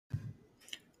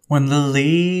When the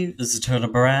leaves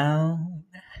turn brown,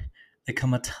 they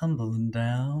come a tumbling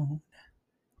down.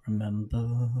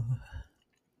 Remember?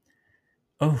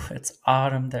 Oh, it's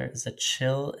autumn. There is a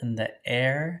chill in the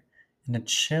air and a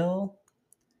chill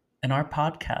in our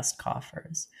podcast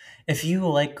coffers. If you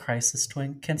like Crisis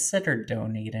Twin, consider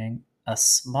donating a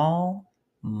small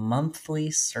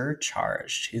monthly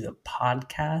surcharge to the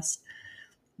podcast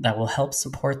that will help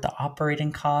support the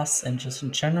operating costs and just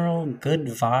general good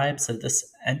vibes of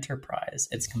this enterprise.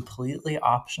 It's completely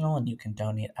optional and you can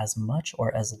donate as much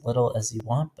or as little as you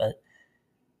want, but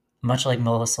much like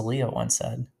Melissa Leo once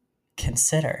said,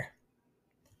 consider.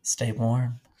 Stay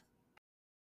warm.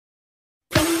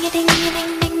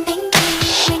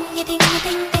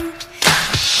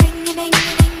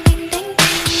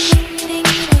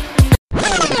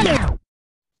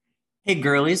 Hey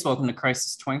girlies, welcome to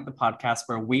Crisis Twink, the podcast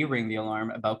where we ring the alarm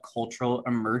about cultural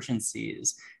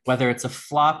emergencies. Whether it's a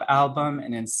flop album,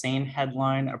 an insane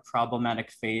headline, a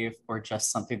problematic fave, or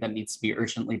just something that needs to be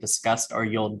urgently discussed or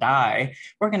you'll die,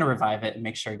 we're going to revive it and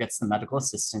make sure it gets the medical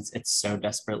assistance it so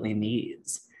desperately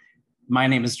needs. My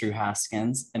name is Drew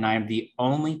Haskins, and I am the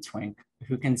only twink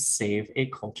who can save a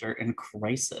culture in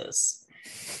crisis.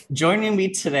 Joining me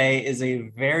today is a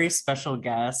very special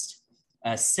guest,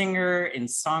 a singer and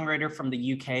songwriter from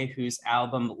the UK whose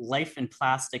album Life in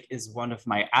Plastic is one of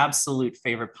my absolute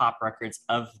favorite pop records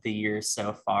of the year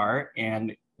so far,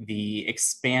 and the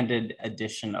expanded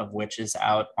edition of which is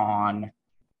out on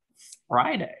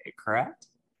Friday, correct?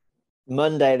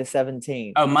 Monday the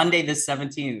 17th. Oh, Monday the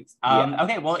 17th. Yeah.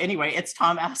 Okay, well, anyway, it's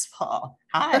Tom Aspaul.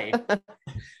 Hi.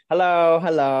 Hello.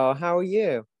 How are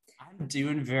you? I'm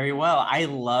doing very well. I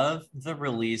love the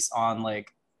release on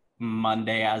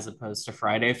Monday as opposed to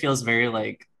Friday. It feels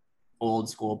very old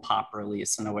school pop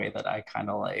release in a way that I kind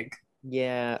of like.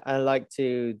 Yeah, I like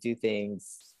to do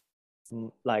things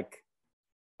like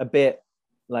a bit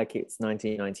like it's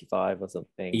 1995 or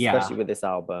something, Yeah. especially with this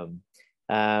album.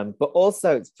 But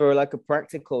also it's for like a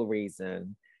practical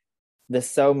reason.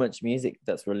 There's so much music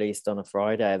that's released on a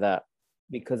Friday that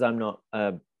because I'm not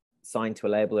signed to a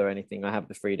label or anything, I have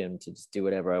the freedom to just do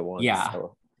whatever I want. Yeah.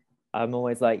 So I'm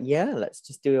always like, yeah, let's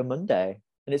just do a Monday.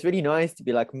 And it's really nice to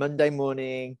be like, Monday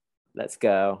morning, let's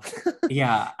go.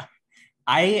 Yeah.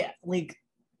 I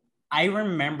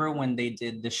remember when they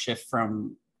did the shift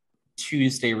from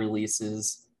Tuesday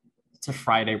releases to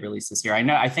Friday releases here.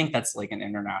 I think that's like an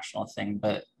international thing,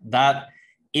 but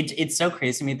it's so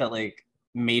crazy to me that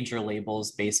major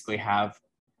labels basically have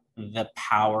the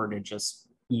power to just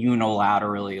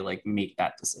unilaterally make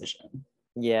that decision.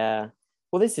 Yeah.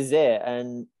 Well, this is it.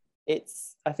 And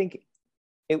I think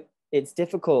it's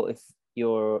difficult if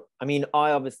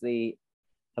I obviously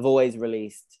have always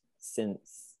released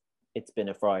since it's been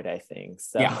a Friday thing.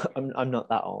 So yeah. I'm not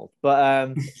that old.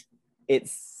 But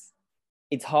it's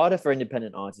harder for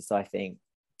independent artists, I think,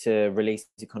 to release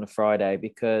music on a Friday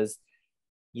because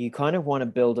you kind of want to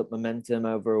build up momentum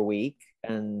over a week,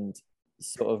 and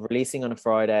sort of releasing on a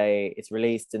Friday, it's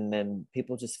released and then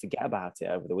people just forget about it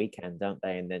over the weekend, don't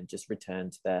they? And then just return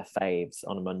to their faves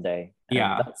on a Monday.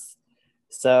 Yeah.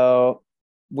 So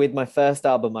with my first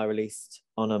album I released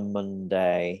on a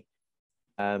Monday,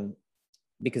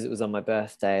 because it was on my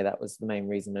birthday. That was the main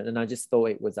reason. And I just thought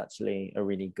it was actually a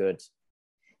really good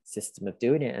system of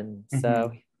doing it. And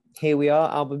so here we are,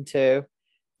 album 2.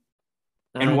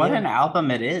 And what an album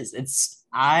it is.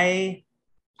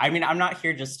 I mean, I'm not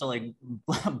here just to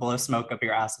blow smoke up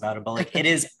your ass about it, but it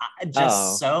is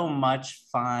just so much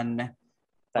fun.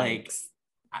 Thanks.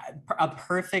 A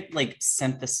perfect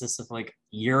synthesis of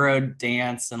Euro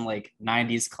dance and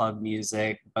 90s club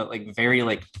music, but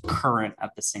very current at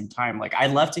the same time.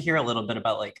 I'd love to hear a little bit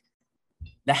about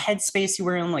the headspace you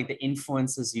were in, the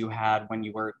influences you had when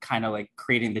you were kind of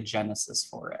creating the genesis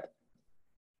for it.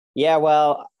 Yeah,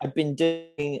 well, I've been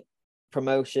doing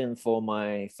promotion for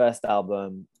my first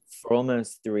album for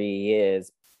almost 3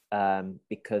 years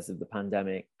because of the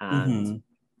pandemic. And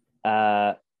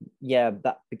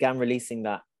that began releasing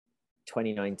that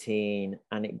 2019,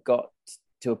 and it got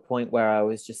to a point where I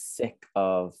was just sick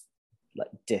of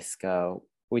disco,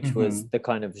 which was the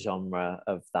kind of genre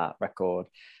of that record.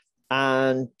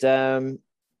 And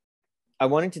I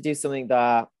wanted to do something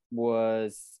that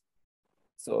was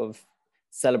sort of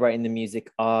celebrating the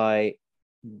music I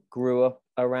grew up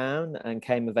around and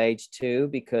came of age to,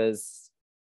 because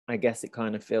I guess it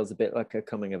kind of feels a bit like a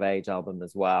coming of age album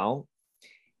as well,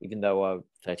 even though I'm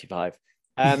 35.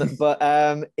 But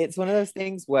it's one of those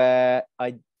things where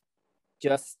I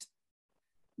just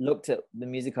looked at the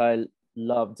music I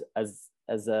loved as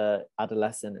a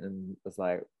adolescent and was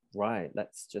like, right,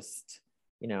 let's just,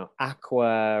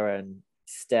 Aqua and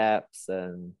Steps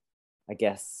and I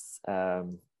guess I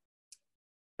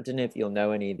don't know if you'll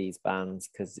know any of these bands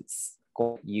because it's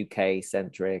quite UK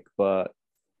centric, but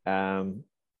do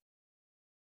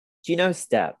you know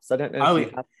Steps? I don't know if Oh,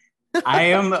 you have. I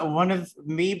am one of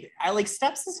maybe I like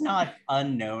Steps is not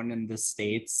unknown in the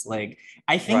States. Like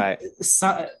I think Right.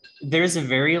 there's a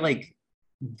very like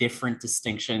different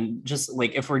distinction. Just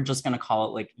like if we're just gonna call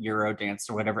it like Eurodance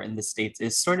or whatever in the States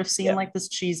is sort of seen Yeah. like this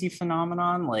cheesy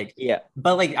phenomenon. Like, Yeah.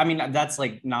 but like I mean that's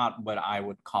like not what I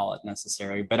would call it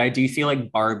necessarily. But I do feel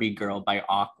like Barbie Girl by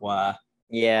Aqua has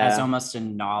Yeah. almost a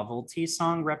novelty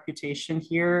song reputation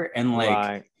here. And like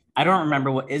Right. I don't remember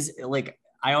what is like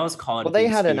I always call Well, it they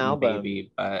Good had an Student album.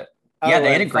 Baby, but yeah, Oh,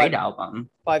 they had a great five,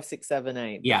 album. 5, 6, 7,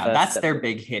 8. The Yeah, first that's step. their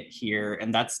big hit here.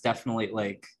 And that's definitely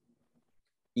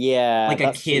Yeah, like a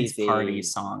that's kids party cheesy.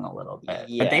 song a little bit.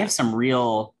 But they have Yeah. some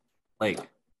real like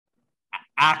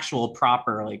actual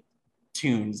proper like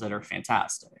tunes that are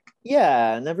fantastic.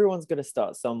 Yeah, and everyone's going to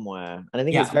start somewhere. And I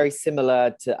think it's Yeah. very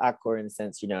similar to Aqua in the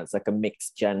sense, it's like a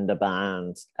mixed gender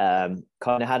band.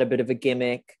 Kind of had a bit of a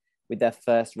gimmick with their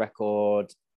first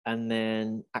record. And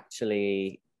then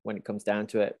actually, when it comes down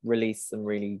to it, released some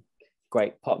really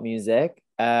great pop music.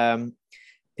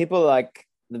 People like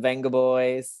the Venga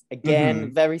Boys, again,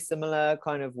 Mm-hmm. very similar,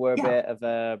 kind of were a Yeah. bit of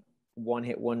a one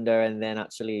hit wonder and then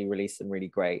actually released some really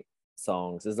great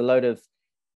songs. There's a load of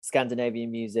Scandinavian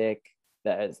music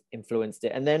that has influenced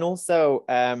it. And then also,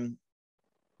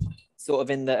 sort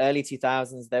of in the early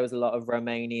 2000s, there was a lot of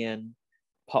Romanian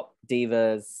pop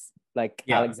divas like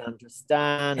Yeah. Alexandra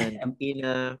Stan and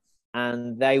Ina,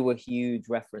 and they were huge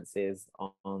references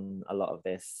on a lot of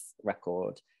this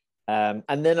record.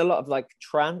 And then a lot of like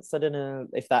trance. I don't know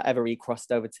if that ever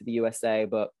recrossed over to the USA,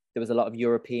 but there was a lot of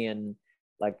European,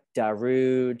 like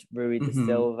Darude, Rui de Mm-hmm.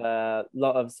 Silva, a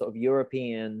lot of sort of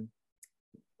European,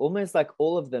 almost like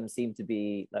all of them seem to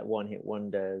be like one hit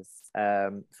wonders,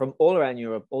 from all around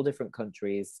Europe, all different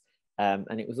countries.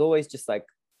 And it was always just like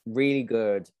really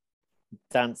good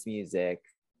dance music,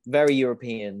 very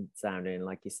European sounding,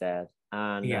 like you said.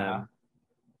 And Yeah.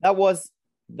 that was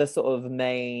the sort of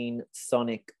main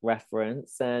sonic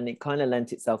reference. And it kind of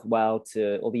lent itself well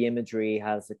to all the imagery,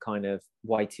 has a kind of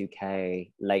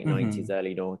Y2K, late Mm-hmm. 90s,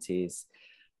 early noughties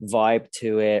vibe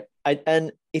to it.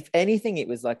 And if anything, it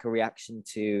was like a reaction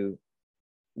to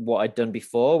what I'd done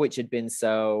before, which had been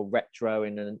so retro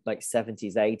in a like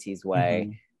 70s, 80s way.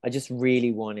 Mm-hmm. I just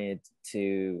really wanted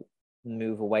to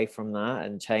move away from that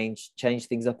and change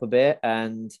things up a bit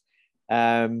and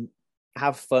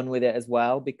have fun with it as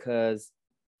well, because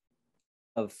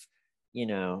of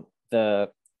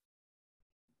the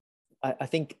I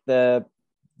think the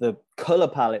color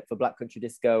palette for Black Country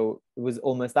Disco was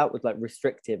almost, that was like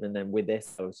restrictive, and then with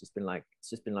this, I was just been like, it's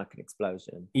just been like an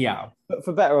explosion. Yeah. But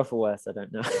for better or for worse, I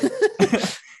don't know.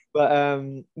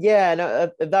 But yeah,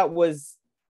 no, that was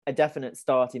a definite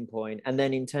starting point. And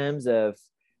then in terms of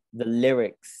the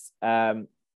lyrics,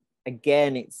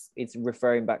 again, it's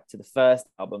referring back to the first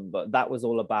album, but that was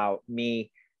all about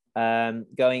me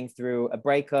going through a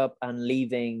breakup and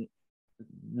leaving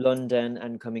London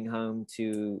and coming home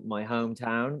to my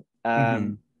hometown.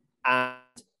 Mm-hmm. And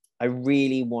I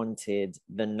really wanted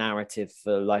the narrative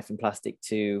for Life in Plastic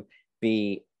to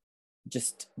be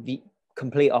just the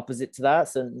complete opposite to that.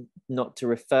 So not to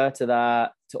refer to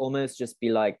that, to almost just be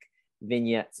like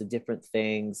vignettes of different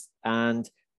things, and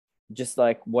just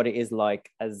like what it is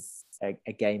like as a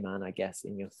gay man, I guess,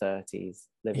 in your 30s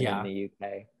living in Yeah. the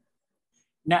UK.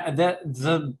 Now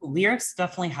the lyrics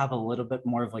definitely have a little bit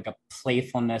more of like a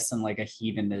playfulness and like a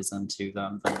hedonism to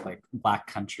them than like Black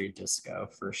Country Disco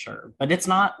for sure. But it's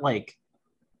not like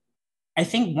I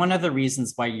think one of the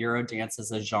reasons why Eurodance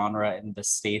as a genre in the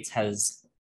States has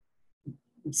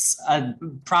a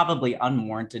probably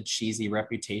unwarranted cheesy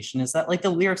reputation is that like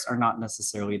the lyrics are not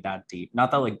necessarily that deep.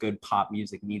 Not that like good pop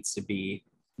music needs to be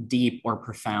deep or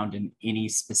profound in any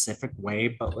specific way,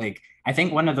 but like I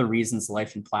think one of the reasons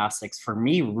Life in Plastics for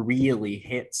me really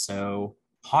hit so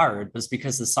hard was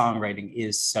because the songwriting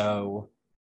is so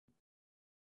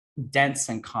dense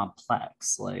and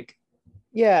complex. Like,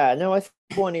 Yeah, no, I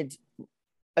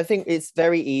think it's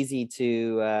very easy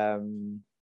to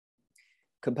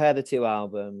compare the two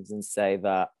albums and say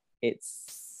that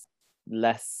it's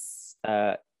less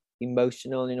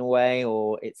emotional in a way,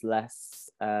 or it's less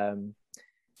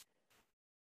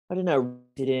I don't know,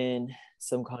 rooted in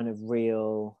some kind of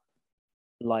real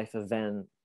life event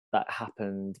that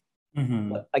happened.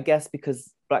 mm-hmm. But I guess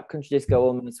because Black Country Disco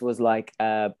almost was like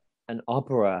an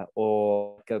opera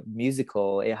or like a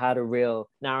musical, it had a real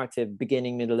narrative,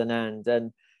 beginning, middle, and end.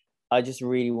 And I just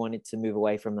really wanted to move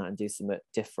away from that and do something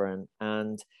different.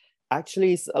 And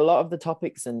actually a lot of the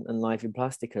topics and Life in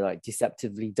Plastic are like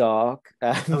deceptively dark.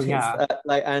 Oh It's yeah.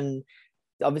 like, and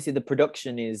obviously the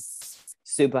production is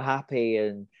super happy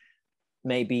and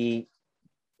maybe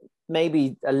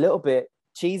a little bit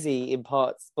cheesy in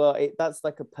parts, but that's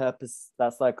like a purpose.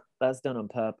 That's done on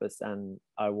purpose, and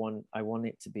I want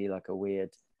it to be like a weird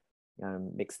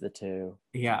mix of the two.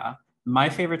 Yeah. My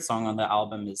favorite song on the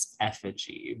album is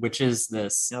Effigy, which is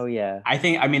this. Oh yeah.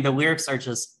 I mean, the lyrics are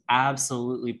just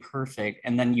absolutely perfect.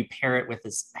 And then you pair it with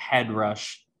this head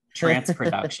rush trance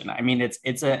production. I mean,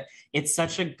 it's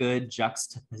such a good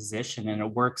juxtaposition and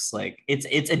it works like it's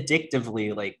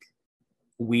addictively like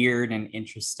weird and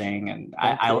interesting. And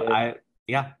Thank you.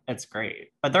 yeah, it's great.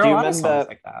 But there Do are a you lot of songs remember?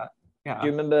 like that. Do Yeah.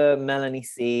 you remember Melanie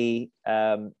C?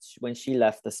 When she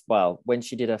left when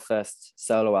she did her first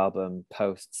solo album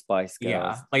post Spice Yeah.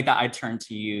 Girls. Like that I turn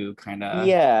to you kind of.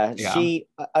 Yeah, Yeah.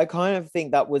 I kind of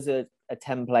think that was a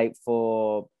template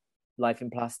for Life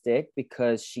in Plastic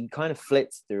because she kind of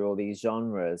flits through all these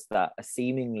genres that are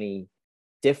seemingly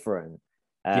different.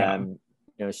 Yeah.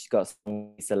 She's got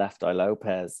Lisa Left Eye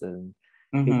Lopez and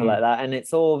people like Hmm. that, and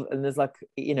it's all, and there's like,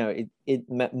 it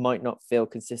might not feel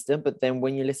consistent, but then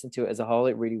when you listen to it as a whole,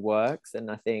 it really works. And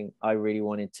I think I really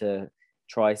wanted to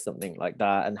try something like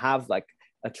that and have like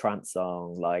a trance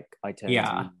song like I Turn to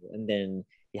Yeah. You, and then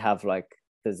you have like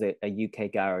there's a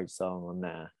UK garage song on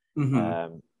there.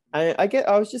 Hmm.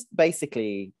 I was just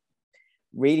basically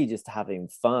really just having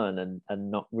fun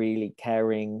and not really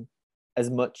caring as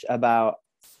much about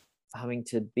having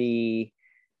to be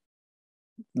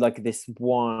like this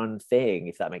one thing,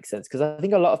 if that makes sense. Because I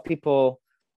think a lot of people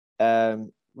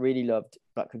really loved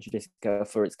Black Country Disco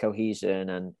for its cohesion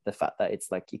and the fact that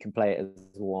it's like you can play it as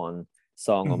one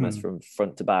song almost Hmm. from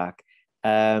front to back.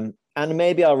 And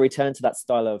maybe I'll return to that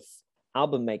style of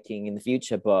album making in the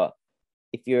future. But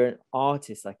if you're an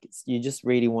artist, like you just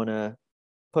really want to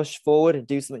push forward and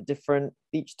do something different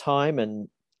each time. And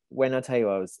when I tell you,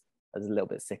 I was a little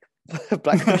bit sick of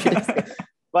Black Country Disco.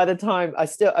 By the time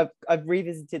I've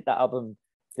revisited that album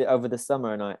over the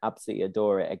summer and I absolutely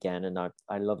adore it again and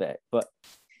I love it. But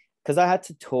because I had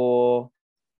to tour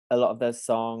a lot of those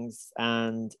songs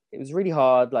and it was really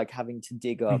hard, like having to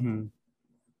dig up Hmm.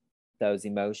 those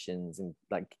emotions and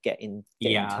like get in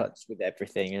Yeah. touch with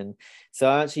everything. And so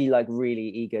I'm actually like really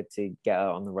eager to get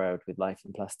out on the road with Life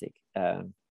in Plastic,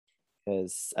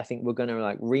 because I think we're gonna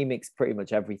like remix pretty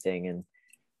much everything. And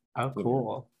Oh, you know,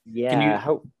 cool. Can yeah, you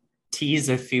hope. tease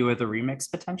a few of the remix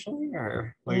potentially,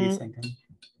 or what are you Mm, thinking?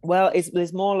 well,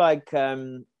 it's more like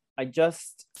I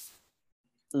just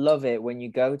love it when you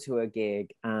go to a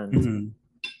gig and Hmm.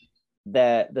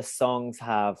 the songs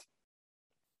have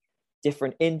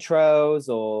different intros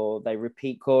or they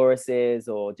repeat choruses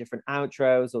or different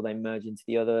outros or they merge into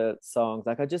the other songs.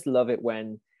 Like I just love it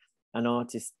when an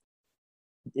artist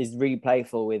is really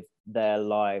playful with their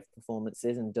live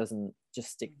performances and doesn't just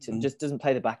stick to just doesn't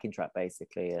play the backing track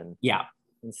basically Yeah.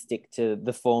 and stick to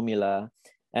the formula.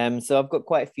 So I've got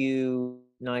quite a few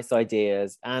nice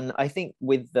ideas, and I think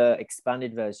with the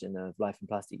expanded version of Life in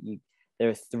Plastic, there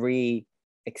are three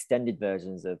extended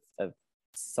versions of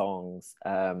songs.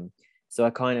 So I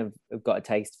kind of have got a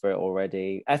taste for it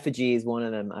already. Effigy is one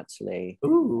of them actually.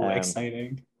 Ooh, Um,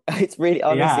 exciting. it's really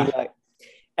honestly Yeah. like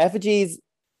Effigy's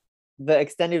the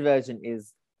extended version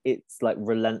is it's like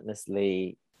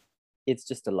relentlessly, it's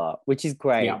just a lot, which is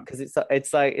great Yeah. because it's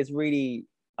like it's really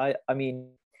I mean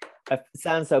I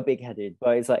sound so big headed,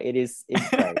 but it's like it's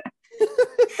great.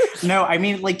 No, I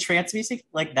mean like trance music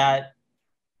like that,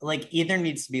 like either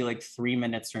needs to be like 3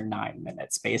 minutes or 9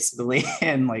 minutes, basically,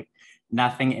 and like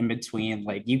nothing in between.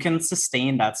 Like you can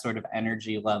sustain that sort of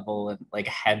energy level and like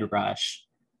head rush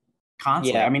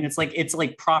constantly. I Yeah, mean, it's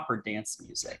like proper dance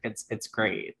music. It's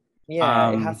great. yeah,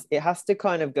 Um, it has to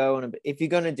kind of go on a bit. If you're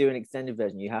going to do an extended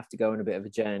version, you have to go on a bit of a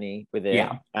journey with it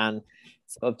yeah. and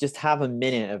sort of just have a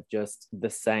minute of just the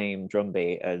same drum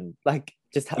beat and like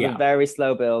just have a Yeah. very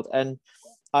slow build. And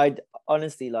I'd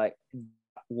honestly like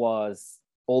was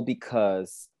all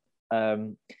because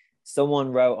um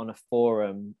someone wrote on a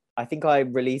forum. I think I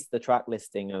released the track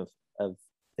listing of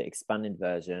the expanded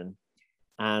version,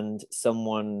 and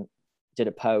someone did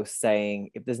a post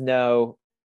saying if there's no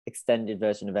extended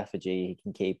version of Effigy, he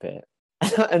can keep it.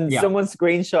 And Yeah. someone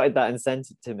screenshotted that and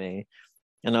sent it to me,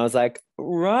 and I was like,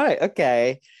 right,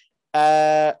 okay,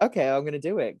 okay, I'm gonna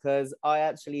do it because I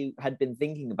actually had been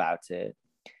thinking about it,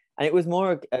 and it was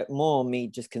more me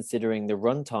just considering the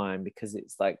runtime because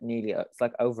it's like it's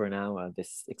like over an hour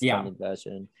this Yeah. expanded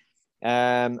version.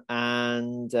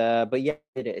 And but yeah,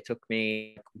 it took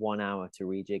me like 1 hour to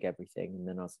rejig everything, and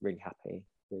then I was really happy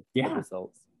with the Yeah.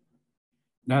 results.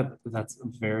 No, that's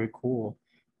very cool.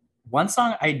 One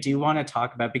song I do want to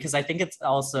talk about because I think it's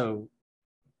also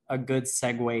a good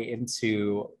segue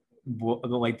into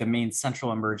like the main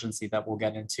central emergency that we'll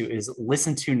get into is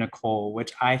Listen to Nicole,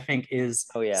 which I think is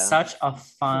Oh yeah. such a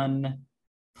fun,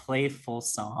 playful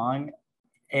song.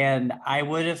 And I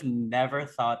would have never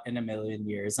thought in a million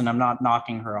years, and I'm not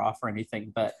knocking her off or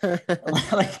anything, but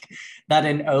like that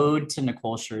an ode to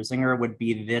Nicole Scherzinger would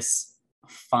be this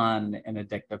fun and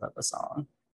addictive of a song.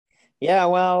 Yeah,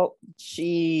 well,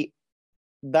 she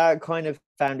that kind of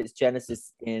found its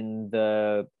genesis in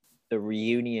the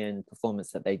reunion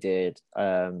performance that they did.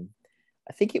 I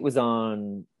think it was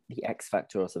on the X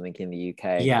Factor or something in the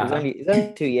UK. Yeah. It was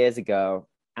only 2 years ago,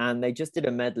 and they just did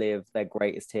a medley of their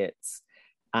greatest hits.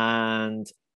 And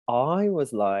I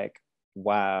was like,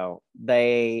 wow,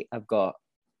 they have got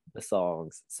the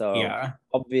songs. So Yeah.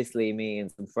 obviously, me and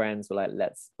some friends were like,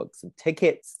 let's book some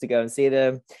tickets to go and see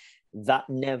them. That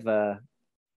never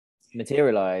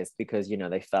materialized because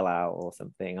they fell out or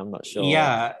something. I'm not sure.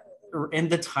 Yeah. And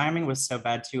the timing was so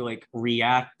bad too. Like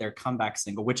React, their comeback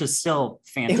single, which is still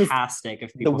It was fantastic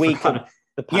if the people week of forgot.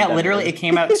 the Yeah, pandemic. literally, it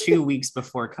came out 2 weeks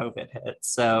before COVID hit.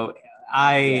 So Yeah.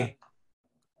 I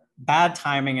bad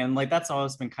timing, and like that's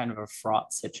always been kind of a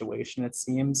fraught situation, it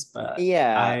seems. But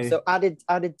Yeah. I So add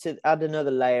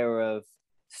another layer of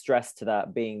stress to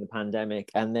that being the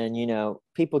pandemic. And then,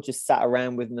 people just sat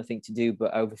around with nothing to do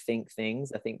but overthink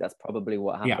things. I think that's probably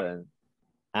what yeah. happened.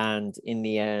 And in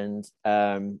the end,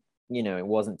 it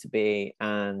wasn't to be.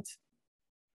 And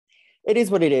it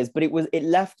is what it is, but it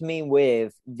left me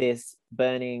with this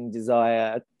burning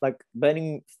desire, like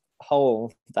burning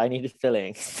hole that I needed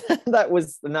filling. that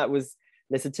was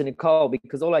listen to Nicole,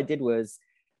 because all I did was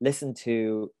listen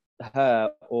to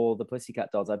her or the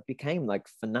Pussycat Dolls. I became like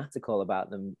fanatical about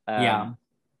them. Yeah.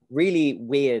 Really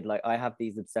weird. Like I have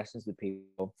these obsessions with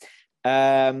people.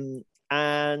 And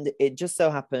it just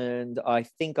so happened, I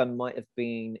think I might have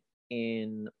been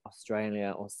in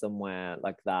Australia or somewhere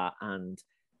like that, and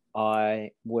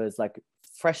I was like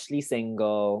freshly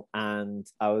single, and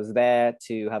I was there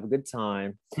to have a good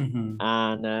time. Hmm.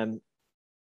 And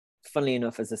funnily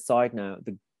enough, as a side note,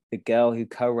 the girl who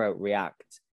co-wrote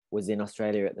React was in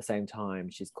Australia at the same time.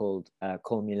 She's called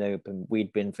Call Me Loop, and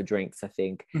we'd been for drinks, I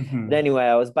think. But Hmm. anyway,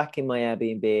 I was back in my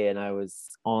Airbnb, and I was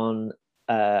on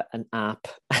an app,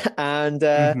 and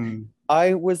Hmm.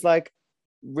 I was like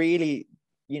really,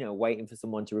 waiting for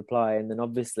someone to reply, and then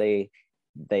obviously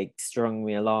they strung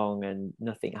me along and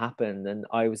nothing happened, and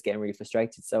I was getting really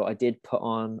frustrated. So I did put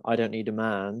on I Don't Need a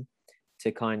Man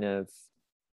to kind of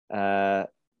uh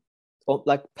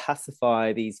like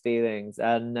pacify these feelings,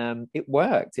 and it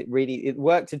worked. It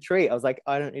worked a treat. I was like,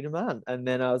 I don't need a man, and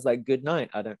then I was like, good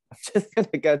night, I'm just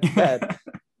gonna go to bed.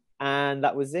 And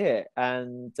that was it.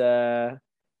 And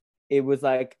it was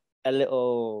like a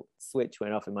little switch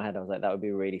went off in my head. I was like, that would be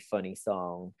a really funny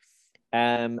song.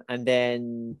 And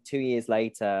then 2 years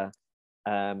later,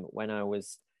 when I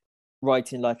was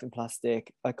writing Life in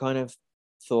Plastic, I kind of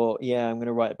thought, yeah, I'm going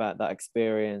to write about that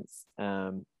experience.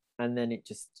 And then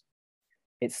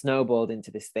it snowballed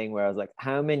into this thing where I was like,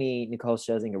 how many Nicole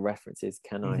Scherzinger references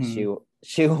can I Hmm.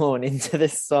 shoehorn into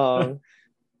this song?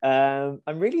 I'm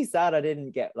really sad I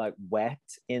didn't get like Wet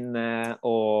in there,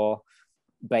 or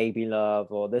Baby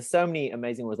Love, or there's so many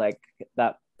amazing ones, like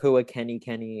that Pua Kenny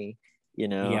Kenny,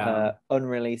 Yeah. her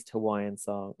unreleased Hawaiian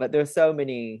song. Like there are so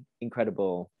many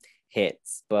incredible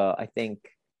hits, but I think,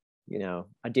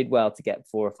 I did well to get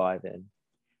 4 or 5 in.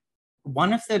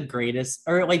 One of the greatest,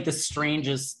 or like the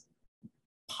strangest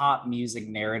pop music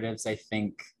narratives, I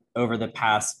think, over the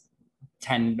past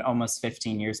 10, almost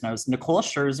 15 years now is Nicole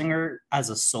Scherzinger as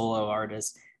a solo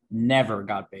artist never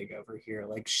got big over here.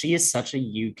 Like she is such a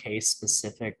UK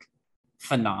specific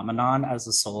phenomenon as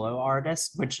a solo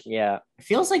artist, which Yeah.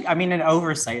 feels like, I mean, an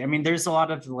oversight. I mean, there's a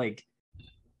lot of like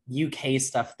UK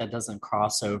stuff that doesn't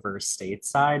cross over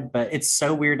stateside, but it's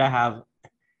so weird to have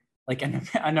like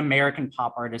an American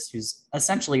pop artist who's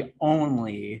essentially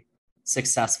only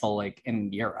successful like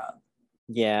in Europe.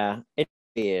 Yeah, it's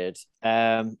weird.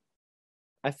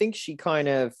 I think she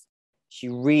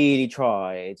really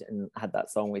tried and had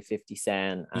that song with 50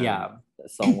 Cent and Yeah. a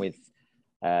song with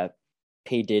uh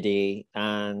P. Diddy,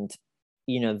 and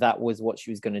that was what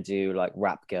she was going to do, like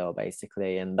rap girl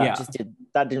basically, and Yeah.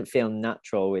 that didn't feel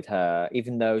natural with her,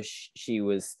 even though she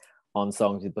was on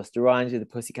songs with Busta Rhymes, with the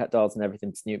Pussycat Dolls and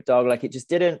everything, Snoop Dogg. Like it just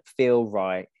didn't feel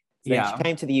right. So then she Yeah.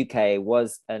 came to the UK,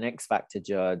 was an X Factor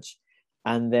judge,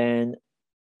 and then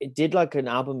it did like an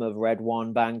album of Red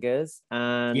One bangers,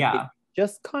 and it Yeah.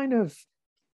 just kind of,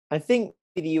 I think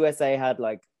the USA had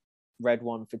like Red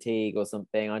One fatigue or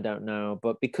something, I don't know.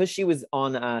 But because she was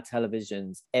on our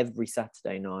televisions every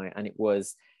Saturday night, and it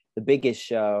was the biggest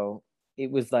show.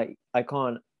 It was like I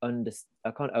can't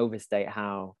overstate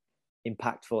how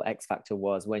impactful X Factor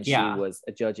was when she Yeah. was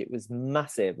a judge. It was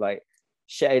massive. Like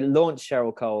it launched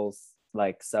Cheryl Cole's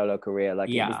like solo career. Like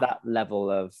it was Yeah. that level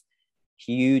of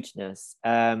hugeness.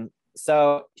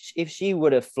 So if she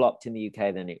would have flopped in the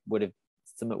UK, then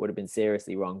something would have been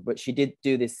seriously wrong. But she did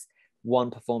do this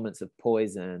one performance of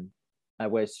Poison,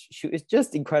 where she was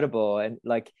just incredible, and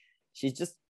like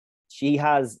she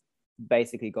has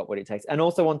basically got what it takes. And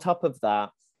also on top of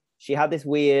that, she had this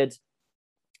weird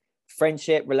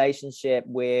friendship relationship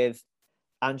with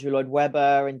Andrew Lloyd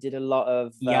Webber, and did a lot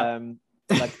of Yep.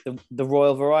 like the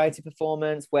Royal Variety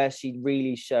performance where she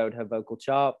really showed her vocal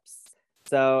chops.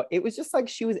 So it was just like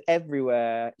she was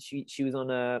everywhere. She was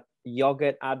on a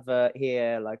yogurt advert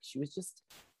here. Like she was just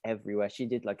everywhere. She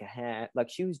did like a hair, like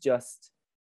she was just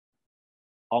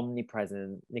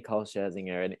omnipresent, Nicole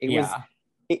Scherzinger. And Yeah.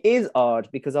 it is odd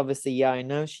because obviously, yeah, I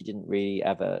know she didn't really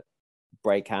ever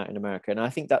break out in America. And I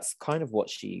think that's kind of what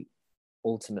she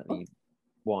ultimately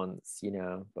wants, you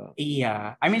know. But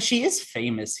Yeah. I mean, she is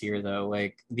famous here though.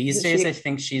 Like these yeah, days, I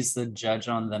think she's the judge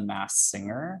on The Masked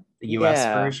Singer, the US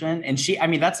yeah, version. And I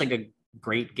mean, that's like a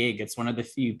great gig. It's one of the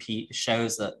few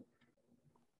shows that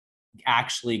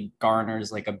actually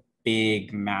garners like a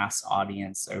big mass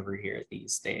audience over here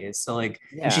these days. So like,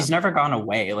 and yeah. she's never gone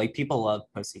away. Like people love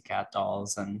Pussycat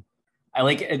Dolls, and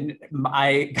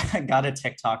I got a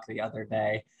TikTok the other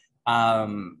day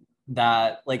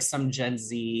that like some Gen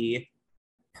Z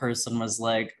person was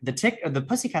like the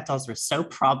Pussycat Dolls were so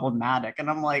problematic, and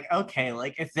I'm like, okay,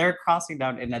 like if they're crossing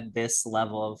down into this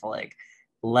level of like,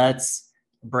 let's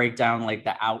break down like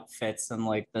the outfits and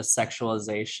like the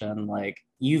sexualization, like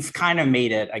you've kind of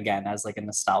made it again as like a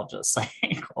nostalgia cycle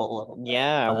a little bit.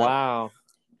 Yeah, But wow.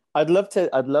 I'd love to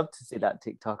see that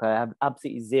TikTok. I have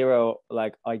absolutely zero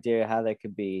like idea how they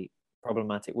could be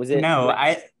problematic. Was it no,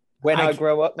 when I I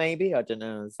grow up, maybe? I don't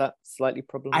know. Is that slightly I don't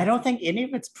problematic? think any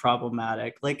of it's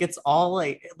problematic. Like it's all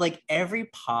like every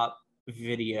pop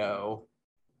video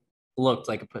looked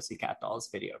like a Pussycat Dolls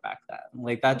video back then.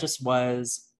 Like that just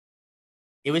was,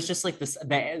 it was just like this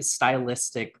the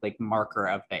stylistic like marker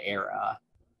of the era.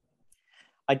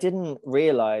 I didn't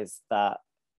realize that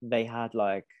they had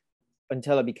like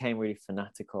until I became really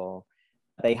fanatical,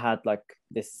 they had like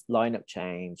this lineup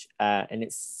change, and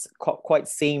it's quite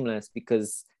seamless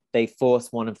because they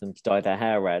force one of them to dye their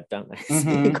hair red, don't they? So you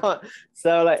Mm-hmm. can't.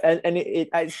 So like, and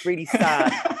it's really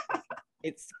sad.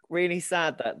 It's really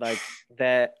sad that like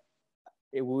they're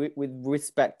with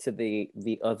respect to the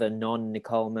other non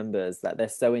Nicole members that they're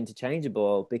so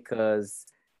interchangeable because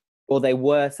or they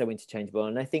were so interchangeable.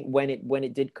 And I think when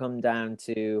it did come down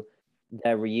to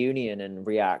their reunion and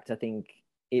React, I think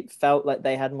it felt like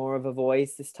they had more of a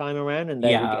voice this time around, and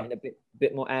they were Yeah. getting a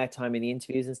bit more airtime in the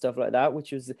interviews and stuff like that,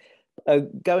 which was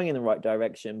going in the right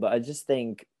direction. But I just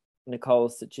think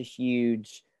Nicole's such a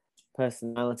huge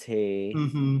personality.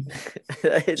 Mm-hmm.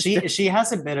 It's She just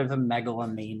has a bit of a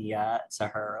megalomania to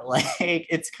her. Like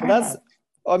it's kind that's. of,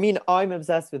 I mean, I'm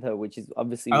obsessed with her, which is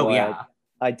obviously oh why yeah.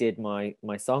 I did my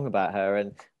song about her,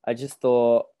 and I just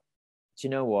thought, do you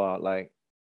know what, like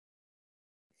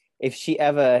if she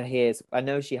ever hears, I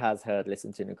know she has heard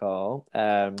Listen to Nicole,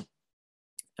 and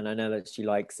I know that she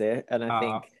likes it. And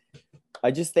Uh,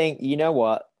 I just think, you know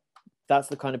what, that's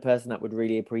the kind of person that would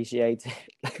really appreciate it.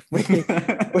 Like, really,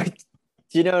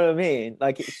 do you know what I mean?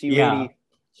 Like, yeah.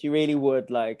 she really would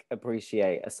like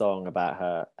appreciate a song about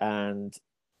her. And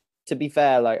to be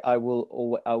fair, like, I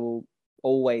will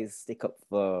always stick up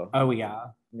for Oh yeah.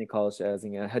 Nicole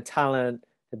Scherzinger, her talent,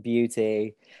 her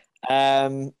beauty.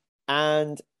 And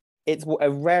it's a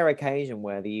rare occasion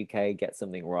where the UK gets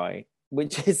something right,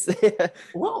 which is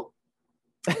Well,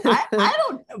 I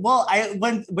don't, well, I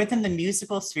when within the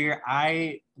musical sphere,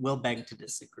 I will beg to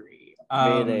disagree.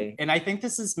 really, And I think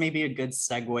this is maybe a good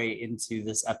segue into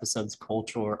this episode's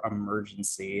cultural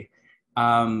emergency.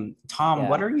 Tom,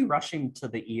 what yeah. are you rushing to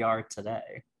the ER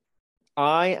today?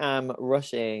 I am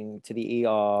rushing to the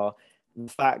ER. The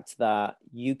fact that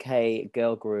UK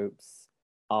girl groups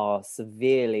are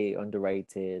severely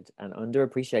underrated and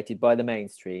underappreciated by the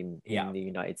mainstream Yeah. in the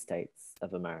United States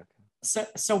of America.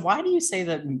 So why do you say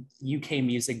that UK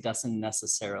music doesn't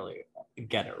necessarily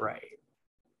get it right?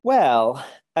 Well,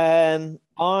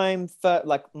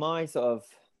 like my sort of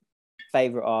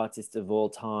favorite artist of all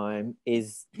time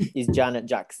is Janet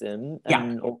Jackson, Yeah.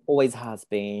 and always has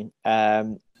been.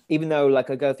 Even though like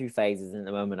I go through phases, and at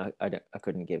the moment I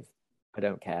couldn't give, I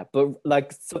don't care. But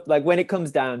like like when it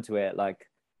comes down to it, like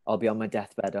I'll be on my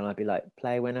deathbed and I'll be like,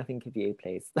 play When I Think of You,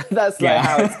 please. That's like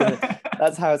how it's gonna Yeah.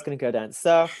 that's how it's gonna go down.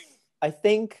 So I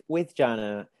think with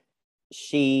Janet,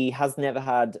 she has never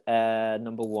had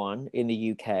number one in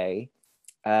the UK.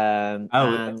 Oh,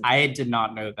 And I did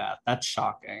not know that. That's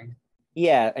shocking.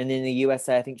 yeah, and in the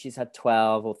USA, I think she's had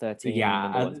 12 or 13 Yeah,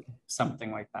 number ones.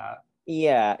 something like that.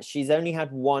 Yeah, she's only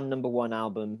had one number one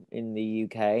album in the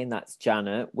UK, and that's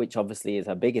Janet, which obviously is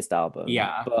her biggest album.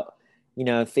 Yeah, But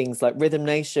things like Rhythm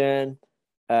Nation,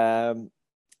 um,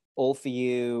 All for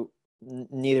You,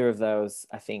 neither of those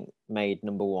I think made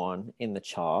number one in the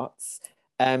charts.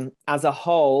 As a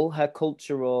whole, her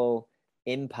cultural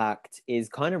impact is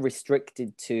kind of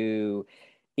restricted to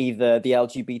either the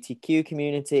LGBTQ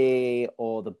community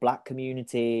or the Black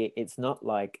community. It's not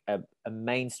like a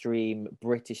mainstream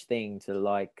British thing to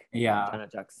like yeah,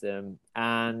 Janet Jackson.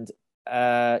 And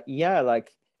yeah,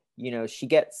 like, she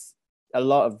gets a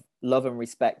lot of love and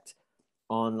respect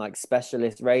on like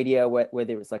specialist radio,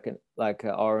 whether it's like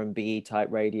a R&B type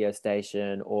radio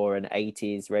station or an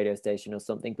 80s radio station or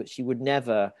something, but she would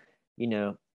never, you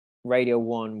know, Radio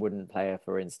 1 wouldn't play her,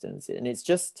 for instance. And it's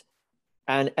just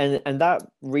and that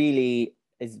really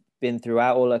has been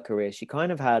throughout all her career. She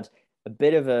kind of had a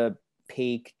bit of a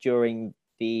peak during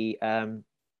the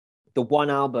one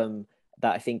album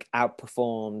that I think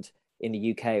outperformed in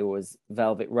the UK was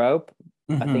Velvet Rope.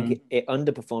 I think hmm it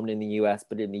underperformed in the US,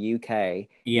 but in the UK,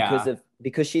 yeah,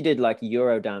 because she did like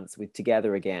Eurodance with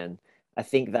Together Again, I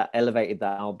think that elevated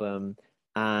that album,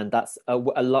 and that's a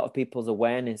lot of people's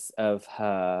awareness of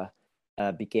her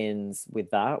begins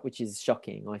with that, which is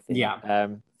shocking, I think. yeah,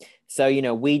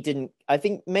 So we didn't. I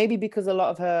think maybe because a lot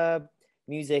of her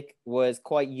music was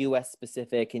quite US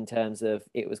specific in terms of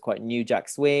it was quite New Jack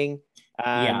Swing,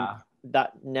 and yeah.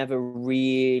 that never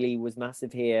really was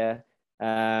massive here.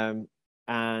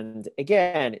 And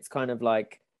again, it's kind of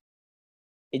like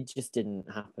it just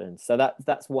didn't happen. So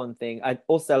that's one thing. I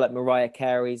also like Mariah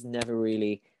Carey's never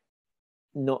really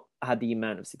not had the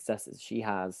amount of success that she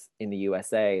has in the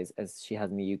USA as she has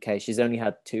in the UK. She's only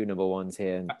had two number ones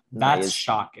here, and that That's is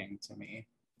shocking to me.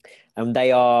 and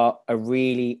they are a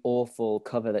really awful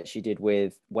cover that she did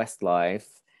with Westlife,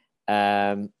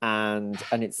 and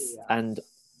it's Yeah. and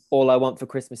All I Want for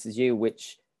Christmas Is You,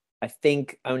 which I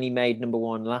think only made number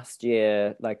one last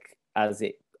year, like as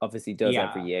it obviously does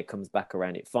every Yeah. year, comes back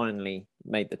around. It finally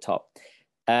made the top.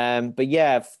 But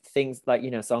yeah, things like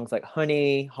songs like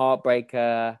Honey,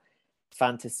 Heartbreaker,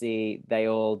 Fantasy, they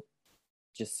all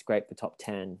just scraped the top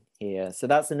 10 here. So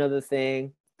that's another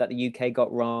thing that the UK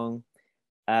got wrong.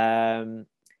 Um,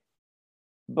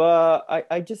 but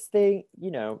I just think,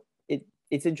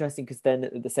 it's interesting because then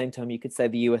at the same time, you could say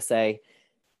the USA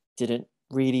didn't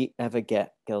really ever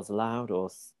get Girls Aloud or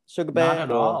Sugar Not at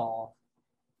Bear or. all.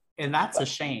 And that's a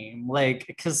shame. Like,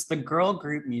 because the girl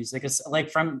group music is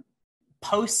like from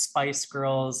post Spice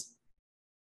Girls.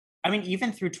 I mean,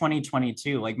 even through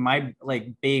 2022, like my like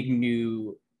big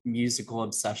new musical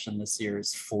obsession this year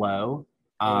is Flow.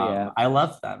 Oh, yeah. I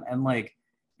love them. And like,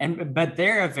 and but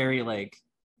they're a very like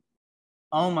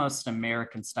almost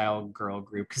American style girl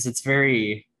group because it's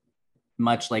very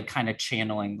much like kind of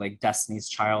channeling like Destiny's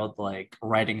Child, like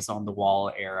writings on the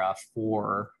wall era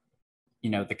for,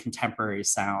 the contemporary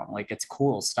sound. Like it's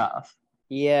cool stuff.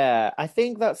 Yeah, I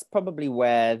think that's probably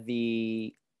where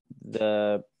the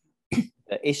the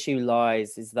issue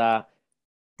lies is that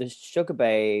the Sugar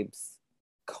Babes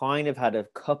kind of had a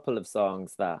couple of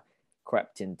songs that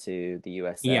crept into the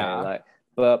USA. Yeah. Like,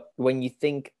 but when you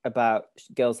think about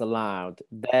Girls Aloud,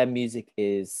 their music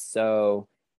is so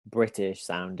British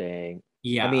sounding.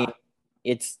 I mean, Yeah.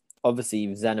 it's obviously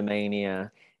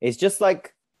Xenomania. It's just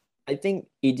like I think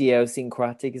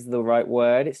idiosyncratic is the right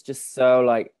word. It's just so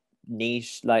like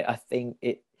niche. Like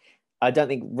I don't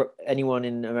think anyone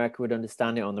in America would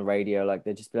understand it on the radio. Like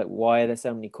they'd just be like, "Why are there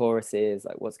so many choruses?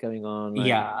 Like, what's going on?" Like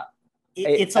Yeah. it,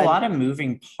 It's a and lot of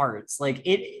moving parts. Like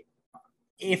it,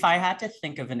 if I had to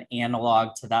think of an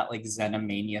analog to that like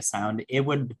Xenomania sound, it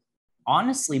would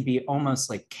honestly be almost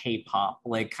like K-pop,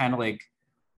 like kind of like,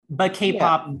 but yeah,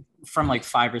 K-pop from like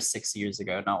 5 or 6 years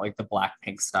ago, not like the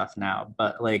Blackpink stuff now,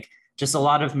 but like just a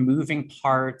lot of moving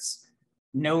parts,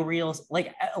 no real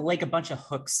like a bunch of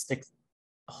hooks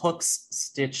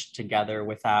stitched together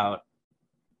without,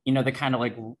 the kind of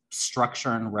like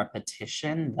structure and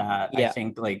repetition that I yeah.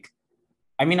 think like,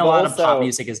 I mean, a But lot of pop also,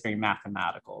 music is very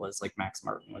mathematical, as like Max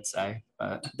Martin would say.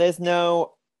 But there's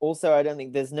no. Also, I don't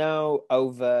think there's no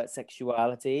overt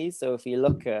sexuality. So if you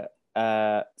look at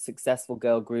successful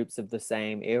girl groups of the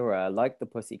same era, like the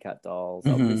Pussycat Dolls,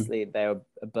 mhm. obviously they're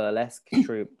a burlesque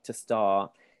troupe to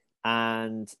start,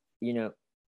 and you know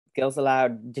Girls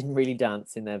Aloud didn't really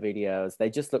dance in their videos.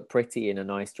 They just looked pretty in a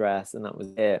nice dress, and that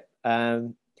was it.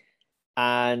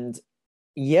 And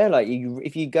yeah, like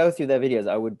if you go through their videos,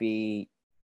 I would be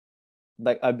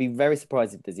like I'd be very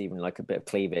surprised if there's even like a bit of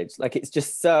cleavage. Like it's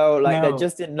just so like they're No,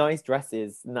 just in nice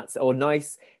dresses and that's or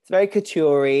nice. It's very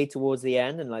couture towards the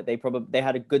end, and like they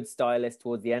had a good stylist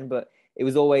towards the end, but it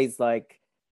was always like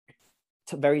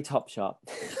very top shop.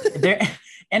 there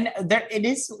and there it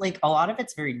is like a lot of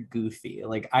it's very goofy.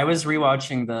 Like I was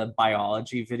rewatching the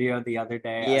biology video the other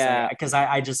day as I Yeah, because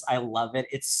I just I love it.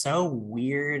 It's so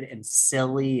weird and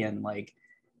silly and like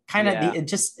kind of the yeah. it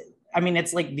just I mean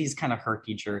it's like these kind of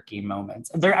herky jerky moments.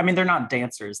 They're I mean they're not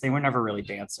dancers. They were never really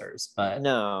dancers, but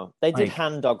No, they did like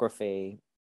handography,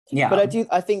 but yeah.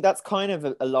 I think that's kind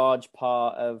of a large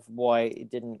part of why it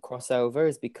didn't cross over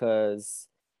is because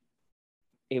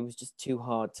it was just too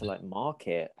hard to like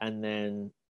market, and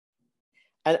then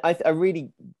and I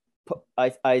really put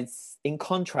I in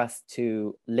contrast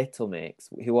to Little Mix,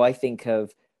 who I think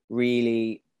have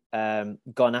really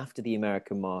gone after the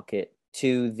American market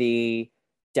to the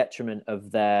detriment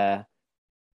of their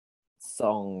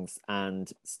songs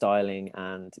and styling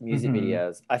and music Mhm.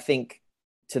 videos. I think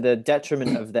to the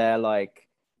detriment of their like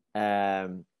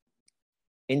um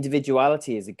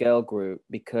individuality as a girl group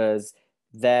because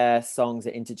their songs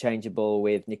are interchangeable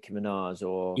with Nicki Minaj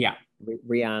or Yeah.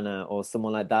 Rihanna or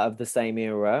someone like that of the same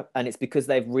era. And it's because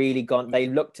they've really gone, they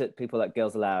looked at people like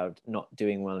Girls Aloud not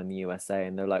doing well in the USA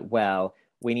and they're like, well,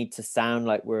 we need to sound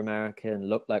like we're American,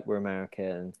 look like we're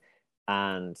American,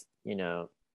 and, you know,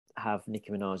 have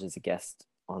Nicki Minaj as a guest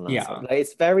on that song. Yeah.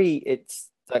 Like it's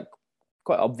like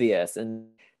quite obvious. And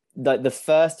like the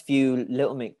first few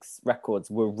Little Mix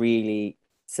records were really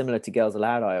similar to Girls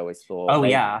Aloud. I always thought Oh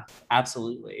they, yeah,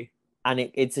 absolutely. and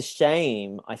it's a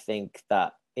shame. I think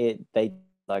that they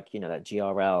like that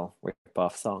GRL rip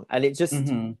off song, and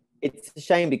Mhm. it's a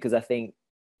shame because I think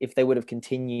if they would have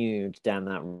continued down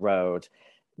that road,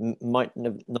 might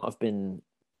not have been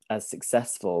as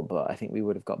successful. But I think we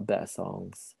would have got better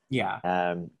songs. Yeah.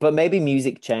 But maybe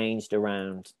music changed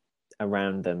around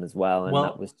them as well, and that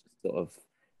Well, was just sort of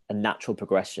a natural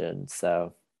progression.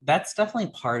 So that's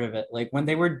definitely part of it. Like when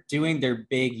they were doing their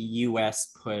big US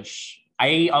push,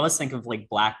 I always think of like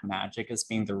Black Magic as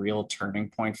being the real turning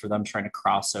point for them trying to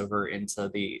cross over into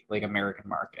the like American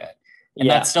market. And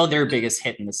that's yeah, still their biggest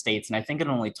hit in the States. And I think it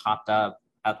only topped up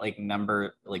at like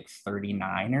number like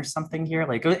 39 or something here.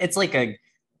 Like it's like a,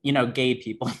 gay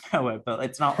people know it, but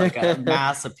it's not like a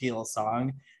mass appeal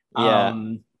song. yeah.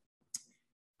 Um,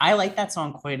 I like that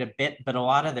song quite a bit, but a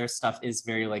lot of their stuff is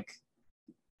very like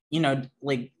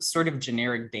like sort of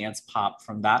generic dance pop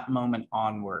from that moment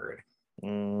onward.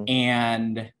 Mm,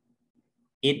 And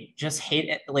it just hate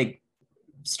it like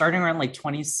starting around like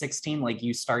 2016, like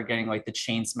you start getting like the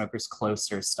Chainsmokers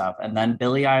Closer stuff. And then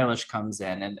Billie Eilish comes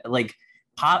in and like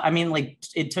pop, I mean, like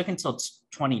it took until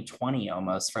 2020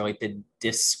 almost for like the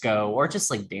disco or just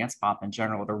like dance pop in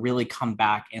general to really come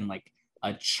back in like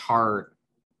a chart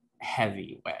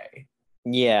heavy way.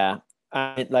 yeah,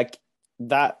 and like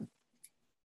that.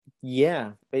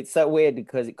 Yeah, it's so weird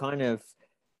because it kind of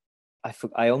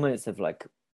I almost have like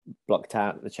blocked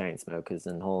out the Chainsmokers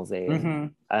and Halsey Mm-hmm.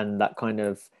 and that kind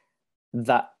of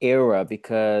that era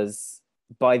because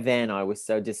by then I was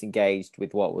so disengaged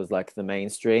with what was like the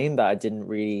mainstream that I didn't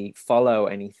really follow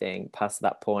anything past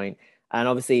that point. And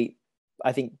obviously,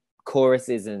 I think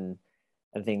choruses and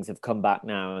things have come back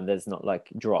now, and there's not like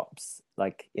drops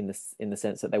like in the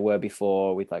sense that they were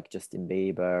before with like Justin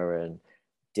Bieber and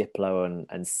Diplo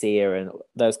and Sia and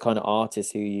those kind of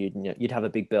artists who you'd have a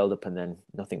big build up and then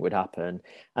nothing would happen.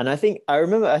 And I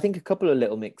remember I think a couple of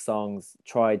Little Mix songs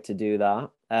tried to do that.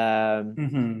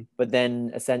 Mm-hmm. But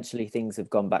then essentially things have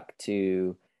gone back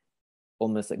to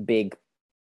almost like big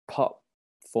pop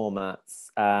formats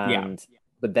Yeah. and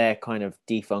but they're kind of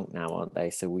defunct now, aren't they?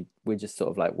 So we're just sort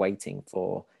of like waiting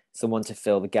for someone to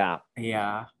fill the gap.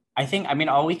 Yeah. I mean,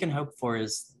 all we can hope for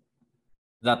is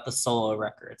that the solo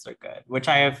records are good, which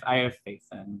I have faith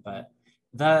in.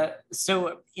 But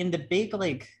so in the big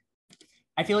like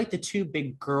I feel like the two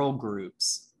big girl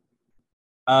groups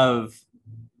of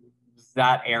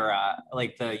that era,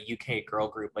 like the UK girl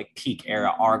group, like peak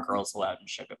era, are Girls Aloud and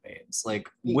Sugar Babes. Like,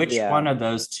 which Yeah. one of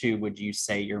those two would you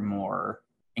say you're more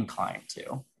inclined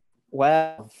to?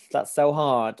 Well, that's so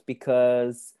hard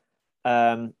because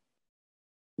um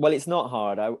well, it's not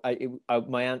hard.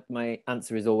 My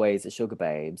answer is always the Sugar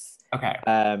Babes. Okay.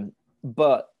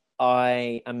 But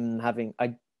I am having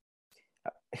I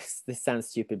this sounds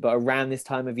stupid, but around this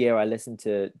time of year, I listen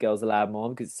to Girls Aloud more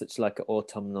because it's such like an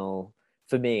autumnal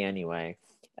for me anyway.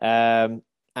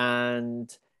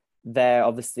 And they're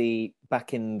obviously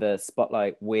back in the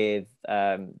spotlight with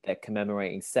they're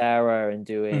commemorating Sarah and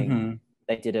doing Mm-hmm.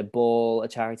 they did a ball, a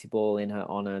charity ball in her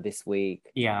honor this week.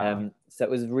 Yeah. So it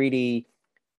was really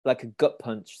like a gut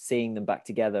punch seeing them back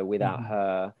together without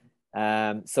her.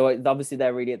 So obviously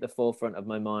they're really at the forefront of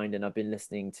my mind, and I've been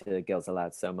listening to Girls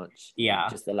Aloud so much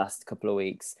just the last couple of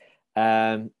weeks.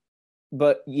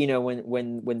 But you know,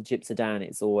 when the chips are down,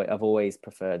 I've always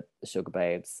preferred the Sugar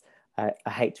Babes. I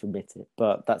hate to admit it,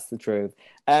 but that's the truth.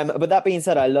 But that being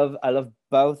said, I love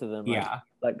both of them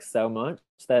like so much.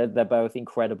 They're both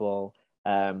incredible.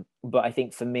 But I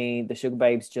think for me, the Sugar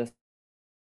Babes just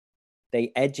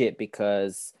they edge it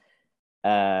because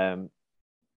I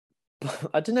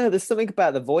don't know. There's something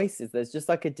about the voices. There's just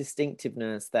like a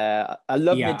distinctiveness there. I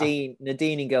love Nadine.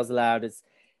 Nadine in Girls Aloud is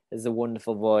a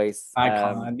wonderful voice.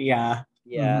 Icon, yeah.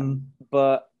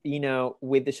 But you know,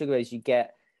 with the Sugar Babes, you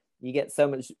get so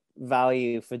much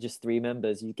value for just three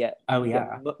members. You get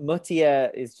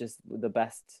Mutia is just the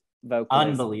best vocalist,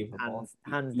 unbelievable,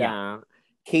 hands down.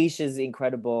 Keisha's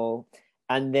incredible,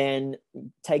 and then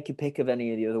take your pick of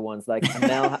any of the other ones. Like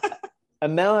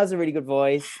Amel has a really good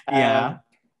voice.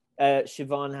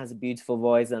 Siobhan has a beautiful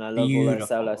voice, and I love all her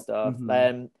solo stuff.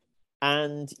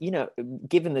 And you know,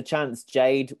 given the chance,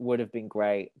 Jade would have been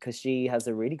great because she has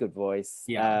a really good voice.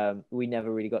 We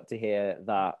never really got to hear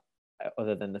that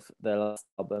other than the last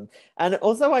album. And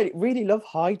also, I really love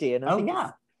Heidi, and I think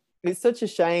it's such a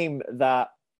shame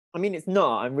that, I mean, it's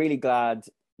not. I'm really glad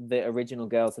the original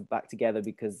girls are back together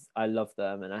because I love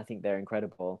them and I think they're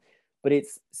incredible. But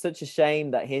it's such a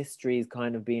shame that history is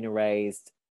kind of being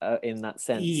erased in that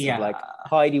sense of like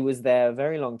Heidi was there a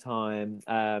very long time.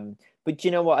 But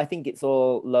you know what? I think it's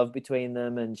all love between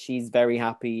them, and she's very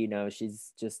happy. You know,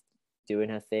 she's just doing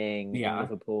her thing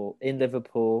in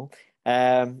Liverpool.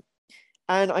 And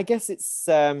I guess it's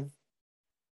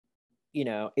you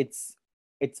know, it's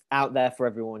out there for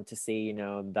everyone to see, you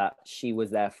know, that she was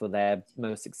there for their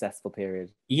most successful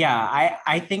period.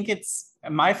 I think it's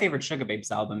my favorite Sugar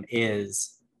Babes album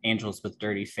is Angels with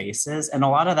Dirty Faces, and a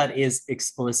lot of that is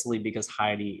explicitly because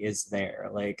Heidi is there.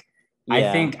 Like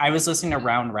I think I was listening to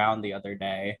Round Round the other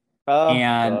day,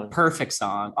 and perfect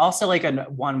song. Also like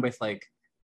one with like,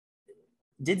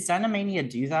 did Xenomania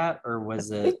do that, or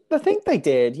was it? I think they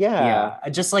did. Yeah,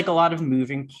 just like a lot of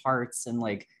moving parts and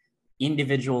like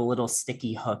individual little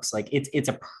sticky hooks. Like it's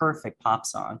a perfect pop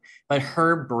song, but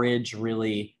her bridge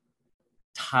really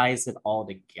ties it all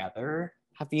together.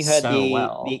 Have you heard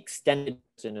the extended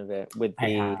version of it with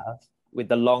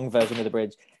the long version of the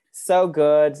bridge? So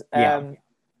good.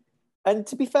 And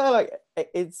to be fair, like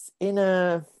it's in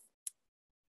a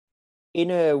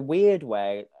weird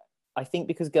way, I think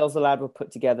because Girls Aloud were put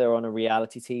together on a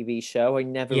reality TV show, I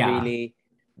never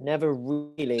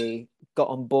really got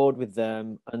on board with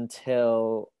them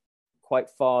until quite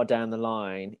far down the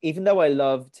line. Even though I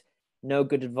loved No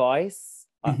Good Advice,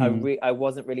 I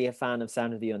wasn't really a fan of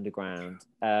Sound of the Underground.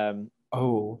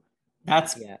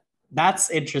 That's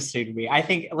interesting to me. I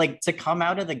think like to come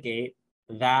out of the gate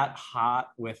that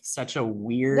hot with such a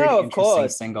weird, interesting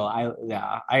single.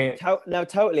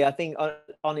 Totally. I think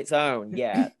on its own,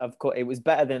 of course, it was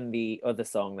better than the other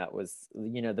song that was,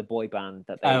 you know, the boy band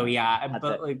that they.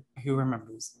 But like, who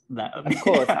remembers that? Of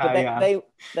course, but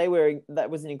they were, that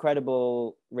was an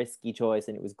incredible risky choice,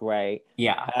 and it was great.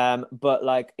 But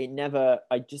like, it never.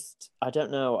 I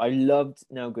don't know. I loved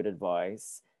No Good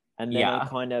Advice, and then I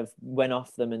kind of went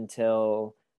off them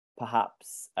until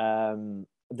perhaps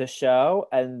the show,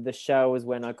 and the show was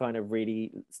when I kind of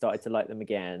really started to like them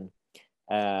again,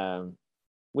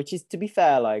 which is, to be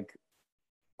fair, like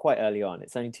quite early on.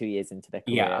 It's only 2 years into their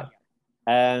career.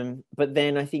 But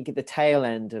then I think at the tail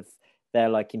end of their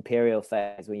like Imperial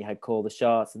phase, when you had Call the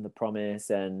Shots and The Promise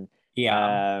and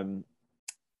I'm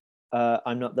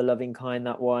Not the Loving Kind,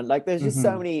 that one, like there's just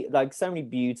so many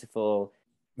beautiful,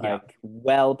 like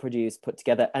well produced, put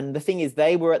together. And the thing is,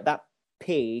 they were at that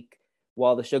peak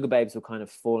while the Sugar Babes were kind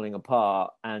of falling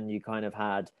apart, and you kind of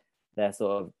had their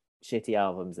sort of shitty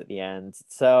albums at the end.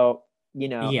 So, you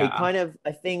know, it kind of,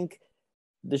 I think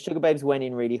the Sugar Babes went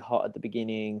in really hot at the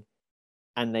beginning,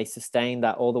 and they sustained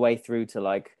that all the way through to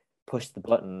like Push the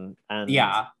Button. And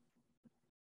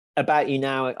About You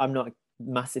Now, I'm not a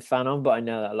massive fan of, but I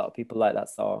know that a lot of people like that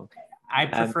song. I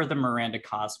prefer the Miranda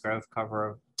Cosgrove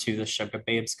cover to the Sugar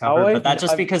Babes cover, but that's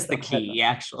just because the key,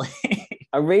 actually.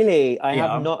 I've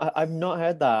not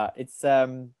heard that.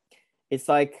 It's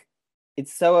like,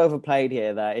 it's so overplayed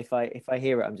here that if I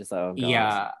hear it, I'm just like, oh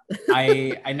god.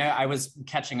 I know. I was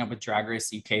catching up with Drag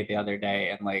Race UK the other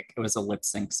day, and like it was a lip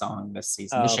sync song this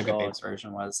season. The Sugar Babes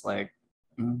version was like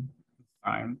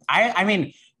fine. I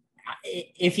mean,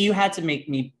 if you had to make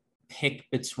me pick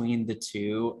between the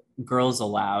two, Girls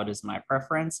Aloud is my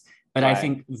preference, but I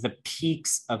think the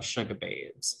peaks of Sugar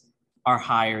Babes are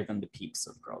higher than the peaks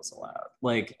of Girls Aloud.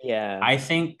 Like, I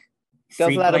think Girls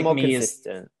Freak Aloud are Like more Me is,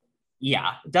 consistent.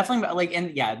 yeah, definitely like,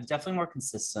 and yeah, definitely more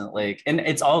consistent. Like, and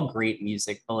it's all great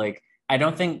music, but like, I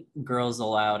don't think Girls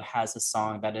Aloud has a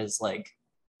song that is like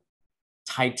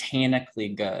titanically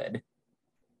good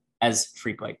as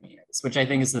Freak Like Me is, which I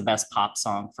think is the best pop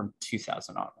song from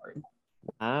 2000 onward.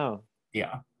 Wow,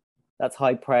 Yeah. that's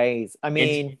high praise. I It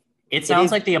mean, it it sounds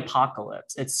is like the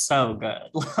apocalypse. It's so good.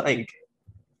 Like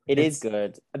it is it's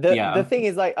good. The yeah. thing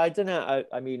is, like, I don't know.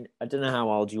 I mean, I don't know how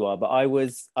old you are, but I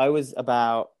was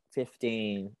about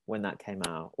 15 when that came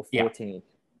out, or Yeah. 14.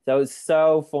 So it was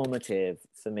so formative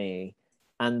for me.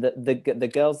 And the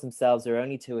girls themselves are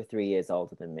only 2 or 3 years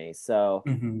older than me. So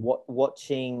Hmm.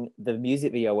 watching the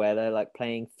music video where they're like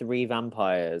playing three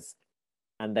vampires,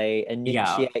 and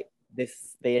Yeah.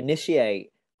 they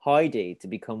initiate Heidi to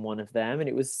become one of them, and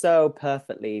it was so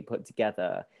perfectly put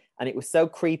together, and it was so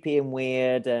creepy and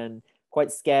weird and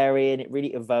quite scary, and it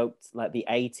really evoked like the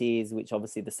 80s, which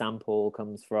obviously the sample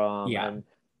comes from, Yeah. and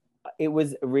it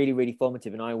was really really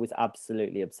formative, and I was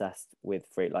absolutely obsessed with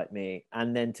Freak Like Me.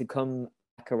 And then to come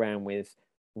back around with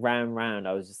Round Round,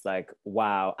 I was just like,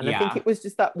 wow. And I think Yeah. it was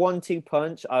just that 1-2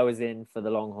 punch. I was in for the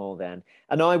long haul then,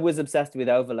 and I was obsessed with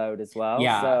Overload as well.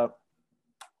 Yeah. So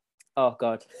oh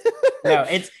god. No,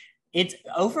 it's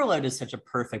Overload is such a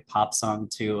perfect pop song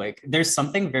too. Like there's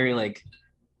something very like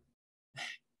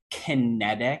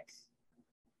kinetic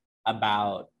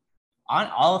about on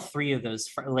all three of those,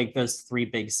 like those three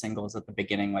big singles at the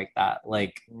beginning, like that,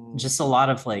 like Mm. just a lot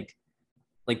of like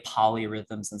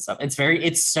polyrhythms and stuff.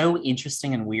 It's so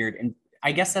interesting and weird. And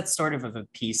I guess that's sort of a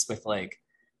piece with like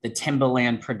the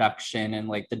Timbaland production and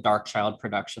like the Dark Child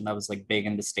production that was like big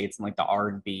in the States and like the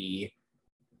R&B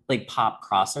like pop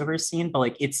crossover scene. But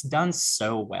like it's done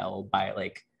so well by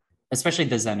like especially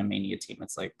the Xenomania team.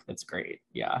 It's like it's great.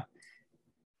 Yeah.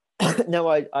 No,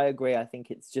 I agree. I think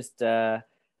it's just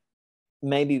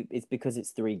maybe it's because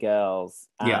it's three girls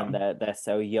Yeah. and they're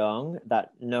so young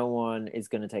that no one is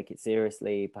going to take it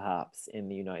seriously, perhaps in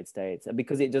the United States, and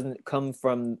because it doesn't come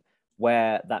from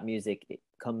where that music it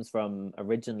comes from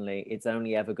originally. It's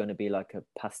only ever going to be like a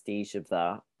pastiche of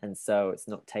that, and so it's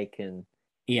not taken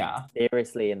Yeah.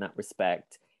 seriously in that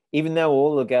respect. Even though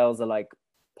all the girls are like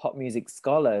pop music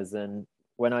scholars, and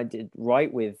when I did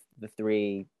write with the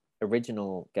three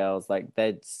original girls, like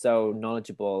they're so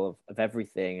knowledgeable of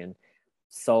everything, and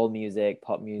soul music,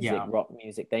 pop music, Yeah. rock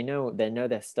music. They know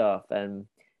their stuff, and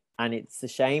it's a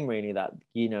shame really that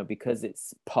because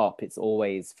it's pop, it's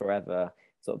always forever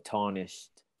sort of tarnished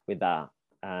with that.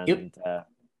 It And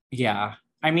Yeah.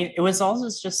 I mean, it was also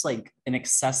just like an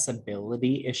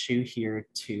accessibility issue here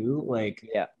too. Like,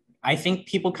 yeah, I think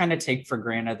people kind of take for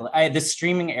granted. The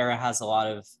streaming era has a lot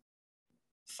of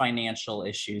financial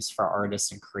issues for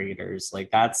artists and creators.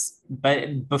 Like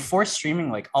but before streaming,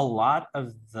 like a lot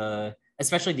of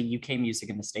especially the UK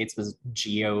music in the States was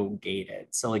geo gated.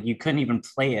 So like you couldn't even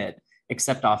play it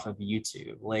except off of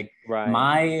YouTube. Like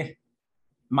right.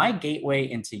 my gateway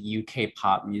into UK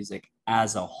pop music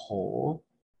as a whole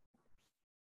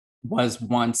was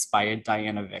once by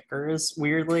Diana Vickers,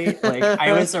 weirdly. Like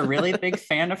I was a really big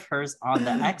fan of hers on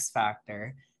the X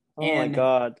Factor. Oh my And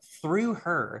God. through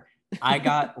her, I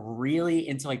got really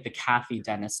into like the Kathy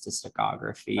Dennis Oh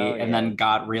discography and yeah. then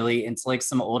got really into like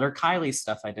some older Kylie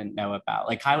stuff I didn't know about.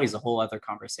 Like Kylie's a whole other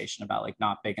conversation about like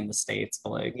not big in the States,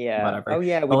 but like Yeah. Oh whatever.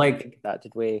 yeah, we But didn't like think of that,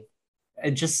 did we?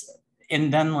 it just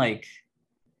and then like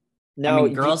I No,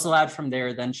 mean Girls Aloud from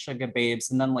there, then Sugar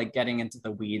Babes, and then like getting into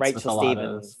the weeds with Rachel a lot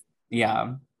of Stevens.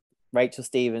 yeah. Rachel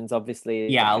Stevens, obviously,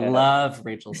 Yeah, like love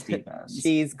Rachel Stevens.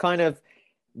 she's kind of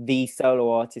the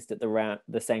solo artist at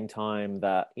the same time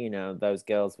that those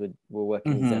girls were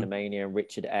working with Hmm. Xenomania and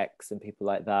Richard X and people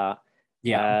like that.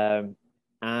 Yeah. Um,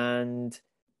 and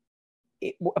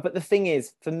but the thing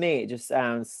is, for me,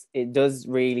 it does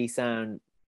really sound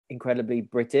incredibly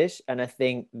British, and I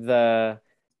think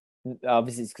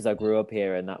obviously it's because I grew up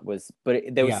here, and there was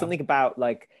Yeah. something about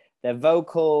like their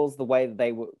vocals, the way that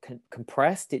they were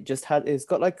compressed. It's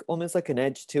got like almost like an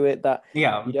edge to it that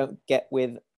Yeah. you don't get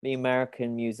with the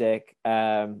American music.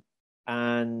 And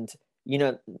you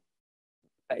know,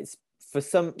 it's for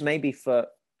some maybe for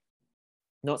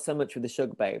not so much with the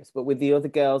Sugar Babes, but with the other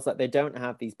girls, like they don't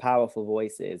have these powerful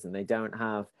voices, and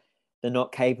they're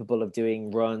not capable of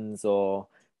doing runs, or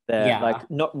they're Yeah.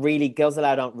 like not really. Girls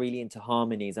Aloud aren't really into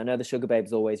harmonies. I know the Sugar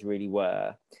Babes always really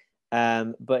were,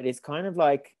 but it's kind of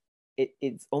like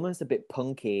it's almost a bit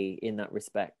punky in that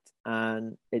respect,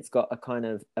 and it's got a kind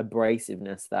of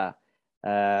abrasiveness that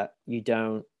you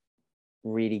don't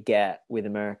really get with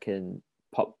American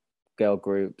pop girl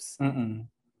groups. Mm-mm.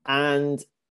 And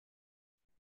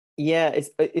yeah,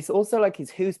 it's also like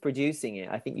it's who's producing it.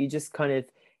 I think you just kind of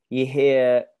you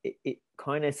hear it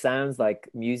kind of sounds like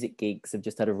music geeks have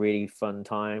just had a really fun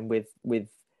time with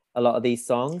a lot of these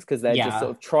songs, because they're just sort Yeah.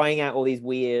 of trying out all these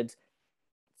weird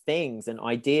things and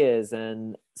ideas,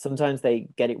 and sometimes they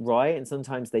get it right and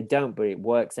sometimes they don't, but it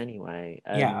works anyway.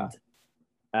 Yeah.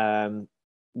 And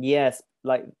yes,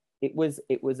 like it was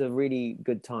a really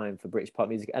good time for British pop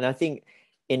music. And I think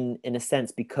in a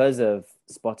sense, because of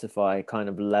Spotify kind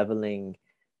of leveling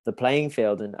the playing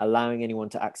field and allowing anyone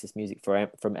to access music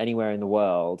from anywhere in the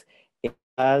world, it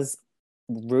has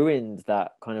ruined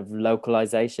that kind of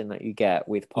localization that you get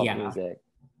with pop Yeah. music.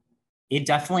 It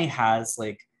definitely has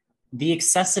like the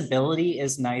accessibility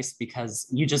is nice because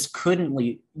you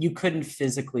couldn't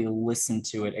physically listen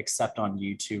to it except on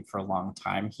YouTube for a long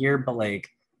time here, but like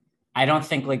I don't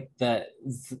think like the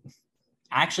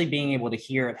actually being able to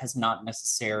hear it has not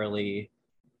necessarily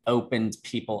opened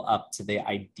people up to the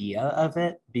idea of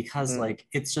it because Mm. like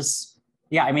it's just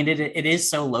yeah, I mean it is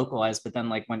so localized, but then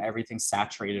like when everything's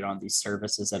saturated on these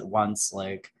services at once,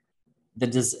 like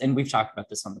and we've talked about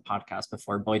this on the podcast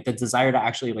before, but like the desire to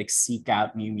actually like seek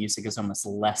out new music is almost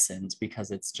lessened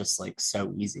because it's just like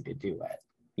so easy to do it.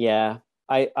 Yeah,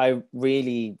 I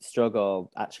really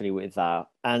struggle actually with that,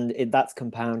 and that's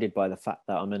compounded by the fact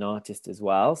that I'm an artist as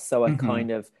well. So I Mm-hmm.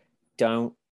 kind of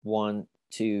don't want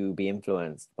to be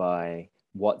influenced by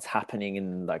what's happening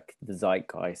in like the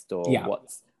zeitgeist, or Yeah.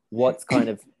 what's kind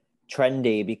of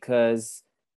trendy, because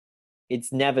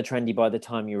it's never trendy by the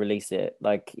time you release it.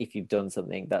 Like if you've done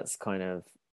something that's kind of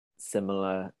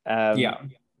similar, Yeah.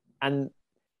 and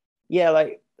yeah,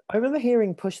 like I remember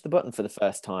hearing Push the Button for the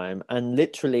first time and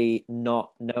literally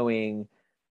not knowing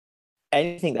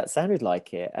anything that sounded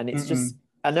like it. And it's just, Mm-mm.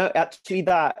 I know actually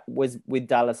that was with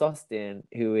Dallas Austin,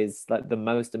 who is like the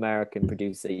most American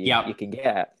producer you Yeah. can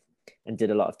get, and did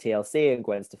a lot of TLC and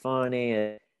Gwen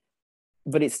Stefani.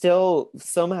 But it still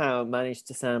somehow managed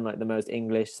to sound like the most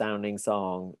English sounding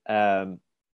song.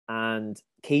 And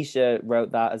Keisha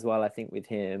wrote that as well, I think, with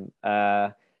him.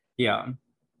 Yeah.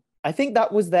 I think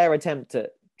that was their attempt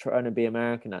at trying to be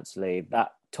American, actually.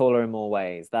 That Taller in More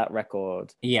Ways, that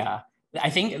record. Yeah. I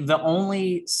think the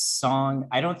only song,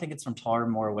 I don't think it's from Taller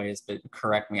More Ways, but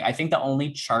correct me. I think the only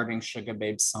charting Sugar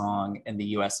Babe song in the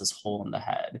US is Hole in the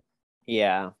Head,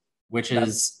 Yeah, which that's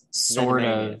is sort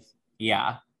Xenomania. of,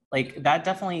 yeah, like that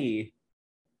definitely,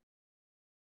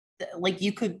 like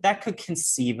you could, that could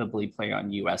conceivably play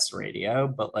on US radio,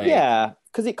 but like Yeah,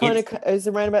 because it kind of it's, it was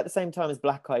around about the same time as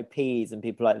Black Eyed Peas and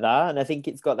people like that. And I think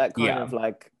it's got that kind yeah, of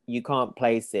like, you can't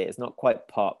place it. It's not quite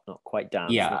pop, not quite dance,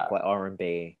 not yeah. quite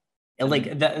R&B. And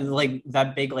Like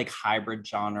that big like hybrid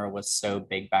genre was so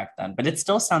big back then, but it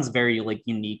still sounds very like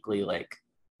uniquely like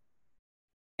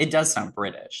it does sound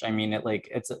British. I mean,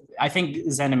 I think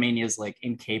Xenomania is like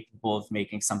incapable of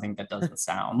making something that doesn't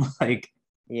sound like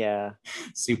yeah.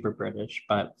 super British.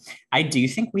 But I do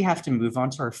think we have to move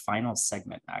on to our final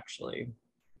segment, actually.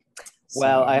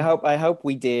 Well, So, I hope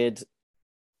we did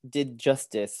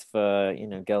justice for,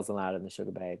 Girls Aloud and the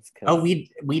Sugar Babes, oh, because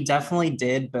we definitely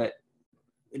did, but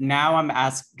now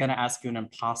gonna ask you an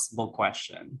impossible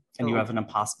question, and you oh. have an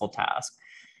impossible task.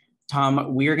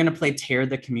 Tom, we are gonna play Tear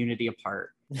the Community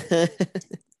Apart. The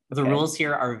Okay. rules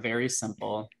here are very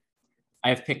simple. I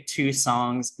have picked two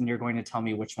songs, and you're going to tell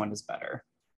me which one is better.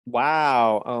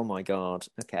 Wow. Oh my God.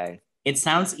 Okay. It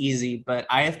sounds easy, but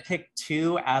I have picked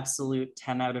two absolute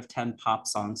 10 out of 10 pop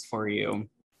songs for you.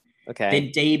 Okay. They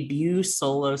debut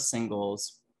solo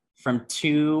singles from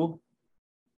two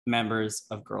members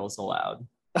of Girls Aloud.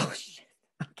 Oh shit.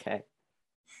 Okay.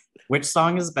 Which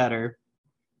song is better?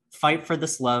 Fight for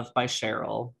This Love by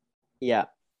Cheryl Yeah.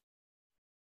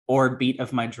 or Beat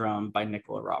of My Drum by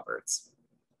Nicola Roberts?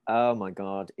 Oh my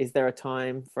God. Is there a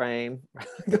time frame?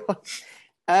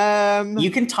 You um,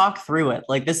 can talk through it.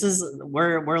 Like this is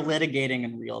we're litigating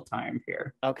in real time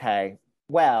here. okay.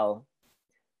 Well,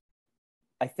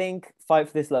 I think Fight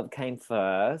for This Love came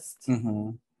first.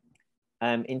 Mm-hmm.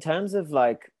 In terms of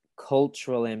like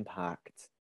cultural impact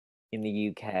in the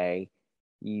UK,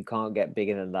 you can't get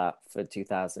bigger than that for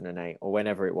 2008 or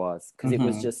whenever it was, because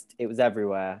Mm-hmm. it was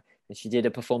everywhere. And she did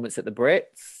a performance at the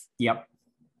Brits Yep.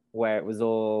 where it was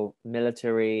all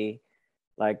military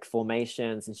like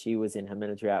formations, and she was in her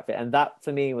military outfit, and that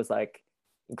for me was like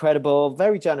incredible,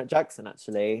 very Janet Jackson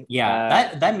actually.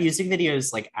 Yeah, that music video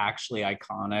is like actually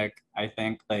iconic. I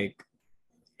think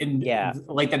in Yeah,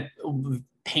 like the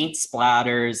paint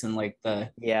splatters and like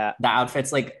yeah, the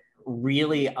outfits like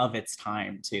really of its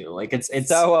time too. Like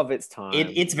so of its time.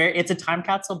 it's a time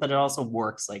capsule, but it also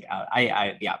works like out.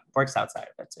 I yeah, works outside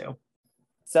of it too.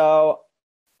 So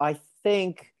I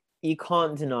think you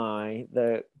can't deny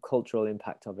the cultural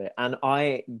impact of it, and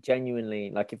I genuinely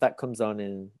like if that comes on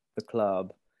in the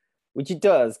club, which it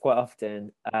does quite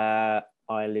often, I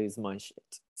lose my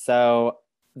shit. So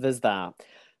there's that.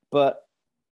 But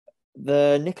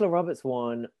the Nicola Roberts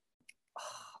one,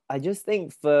 I just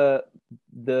think for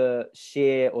the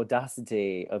sheer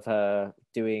audacity of her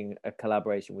doing a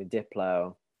collaboration with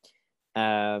Diplo,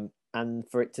 and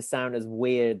for it to sound as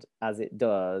weird as it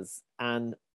does,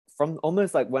 and from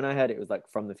almost like when I heard it, it was like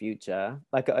from the future.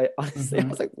 Like I honestly, I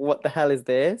was like, what the hell is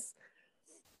this?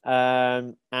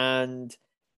 And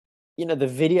you know, the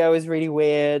video is really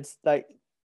weird, like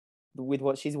with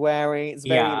what she's wearing. It's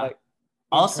very Yeah. like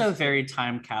Also interesting, very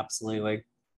time capsule like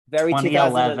very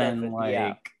 2011 2011. Yeah,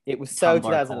 like it was so Tumblr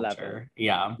 2011, culture.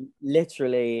 Yeah.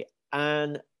 literally.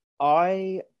 And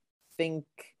I think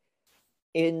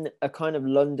in a kind of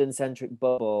London centric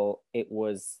bubble, it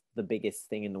was the biggest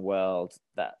thing in the world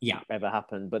that Yeah. ever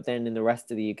happened. But then in the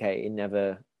rest of the UK, it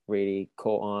never really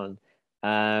caught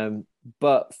on.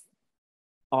 But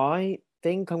I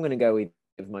think I'm going to go with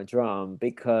my drum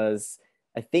because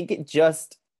I think it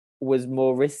just was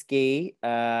more risky.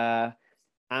 And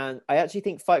I actually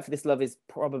think Fight for This Love is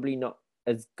probably not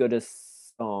as good a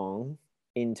song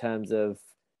in terms of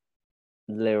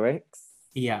lyrics.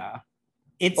 Yeah.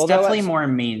 It's Although definitely actually, more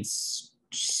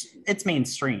it's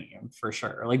mainstream for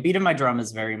sure. Like Beat of My Drum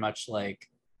is very much like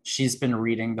she's been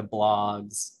reading the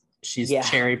blogs, she's yeah,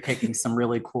 cherry picking some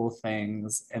really cool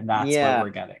things, and that's what yeah, we're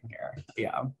getting here.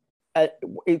 Yeah. uh,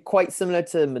 quite similar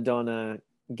to Madonna,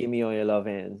 "Give Me All Your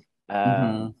Lovin',"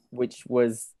 Hmm. which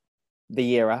was the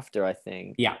year after, I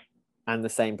think, Yeah. and the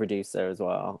same producer as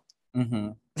well. Hmm.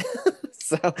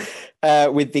 So,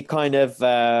 with the kind of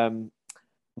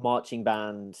marching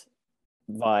band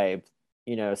vibe,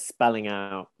 you know, spelling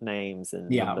out names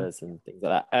and Yeah. numbers and things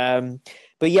like that.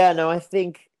 But yeah, no, I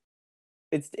think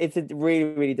it's a really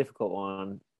really difficult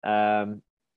one.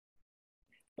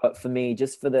 But for me,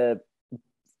 just for the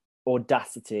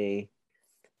audacity,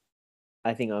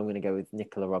 I think I'm going to go with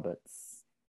Nicola Roberts.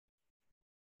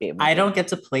 Beat my I don't drum. get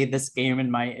to play this game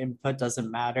and my input doesn't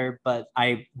matter, but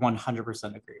I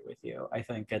 100% agree with you. I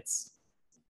think it's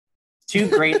two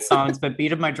great songs, but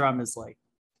Beat of My Drum is like,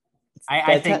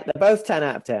 I think, They're both 10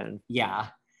 out of 10. yeah.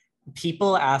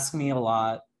 People ask me a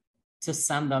lot to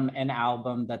send them an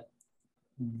album that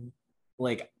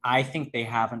like I think they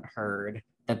haven't heard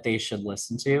that they should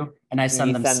listen to. And I And send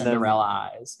you them send them, Cinderella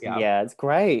Eyes. Yeah. yeah, it's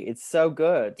great. It's so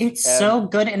good. It's so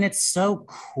good and it's so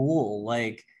cool.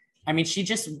 Like, I mean, she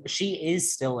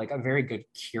is still like a very good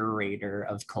curator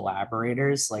of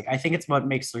collaborators. Like, I think it's what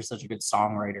makes her such a good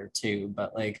songwriter too.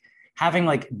 But like having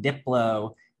like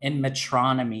Diplo and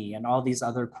Metronomy and all these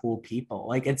other cool people,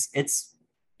 like it's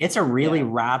a really Yeah,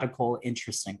 radical,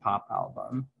 interesting pop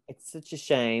album. it's such a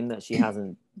shame that she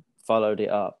hasn't followed it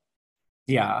up.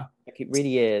 Yeah. Like it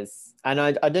really is. And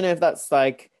I don't know if that's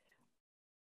like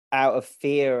out of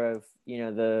fear of, you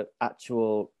know, the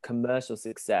actual commercial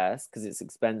success because it's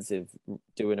expensive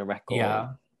doing a record.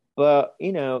 Yeah. But,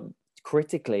 you know,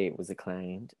 critically it was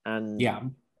acclaimed and Yeah.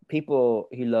 people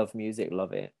who love music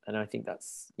love it. And I think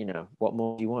that's, you know, what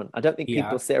more do you want? I don't think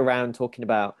people Yeah. sit around talking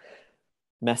about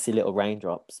Messy Little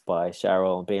Raindrops by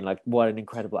Cheryl being like, what an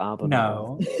incredible album it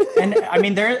was. No. And I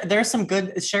mean there's some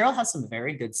good Cheryl has some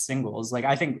very good singles. Like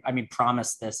I mean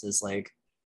Promise This is like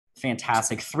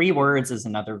fantastic. Three Words is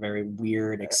another very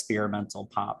weird experimental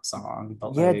pop song,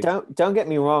 but Yeah, like don't get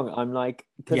me wrong. I'm like,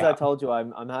 because I yeah. told you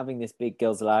I'm having this big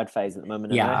Girls Aloud phase at the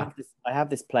moment, and Yeah. I have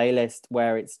this playlist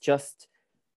where it's just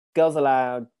Girls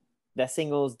Aloud, their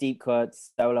singles, deep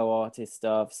cuts, solo artist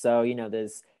stuff. So, you know,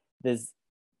 there's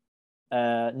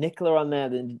Nicola on there,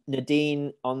 the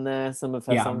Nadine on there, some of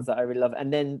her Yeah. songs that I really love.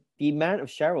 And then the amount of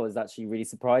Cheryl is actually really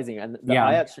surprising. And that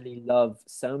I Yeah. actually love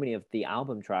so many of the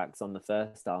album tracks on the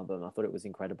first album. I thought it was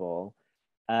incredible.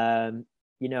 Um,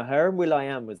 you know, her and Will I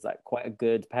Am was like quite a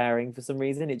good pairing for some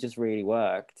reason. It just really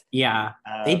worked. Yeah.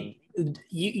 Um, They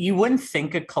you wouldn't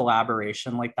think a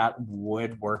collaboration like that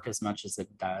would work as much as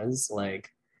it does. Like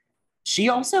she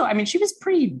also, I mean, she was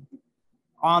pretty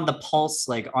on the pulse,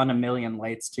 like on A Million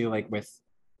Lights too, like with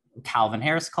Calvin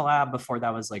Harris collab before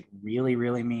that was like really,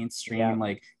 really yeah. mainstream.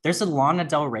 Like there's a Lana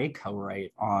Del Rey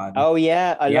co-write on, Oh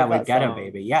yeah, I yeah, love with that Ghetto song.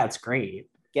 Baby. Yeah, it's great.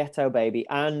 Ghetto Baby.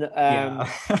 And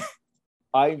Yeah.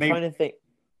 I'm trying Maybe, to think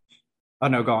oh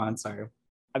no, go on. Sorry.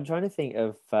 I'm trying to think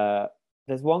of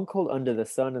there's one called Under the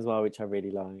Sun as well, which I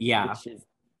really like, Yeah. which is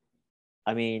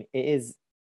I mean, it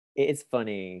is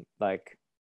funny. Like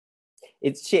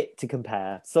it's shit to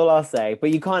compare. That's all I'll say. But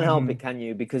you can't help it, Mhm. can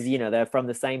you? Because you know they're from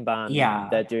the same band and Yeah.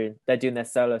 they're doing their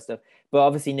solo stuff. But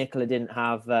obviously Nicola didn't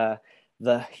have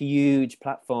the huge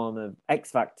platform of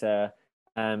X Factor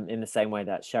in the same way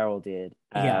that Cheryl did.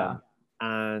 Yeah.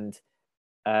 And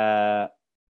uh,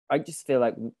 I just feel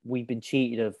like we've been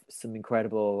cheated of some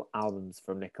incredible albums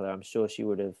from Nicola. I'm sure she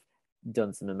would have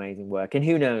done some amazing work, and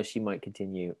who knows, she might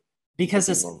continue to Because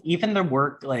do it's more. even the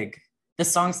work, like the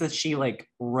songs that she like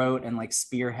wrote and like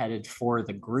spearheaded for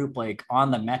the group, like on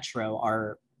the Metro,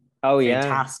 are Oh yeah,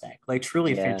 fantastic, like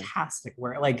truly yeah. fantastic.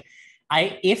 Where like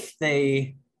if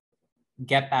they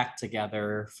get back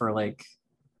together for like,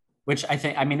 which I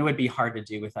think, I mean, it would be hard to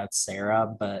do without Sarah,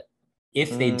 but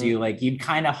if they Mm, do, like, you'd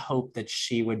kind of hope that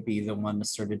she would be the one to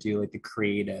sort of do like the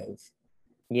creative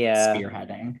yeah.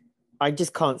 spearheading. I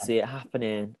just can't see it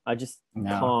happening. I just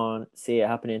No. can't see it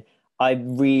happening. I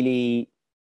really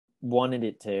wanted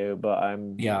it to, but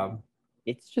I'm. Yeah.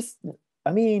 It's just.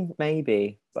 I mean,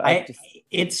 maybe, but I I just. It's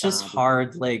it's just sad, isn't it?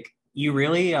 hard. Like you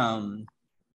really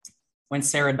when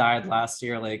Sarah died last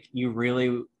year, like you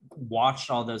really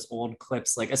watched all those old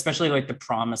clips, like especially like the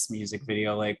Promise music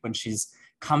video, like when she's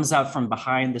comes out from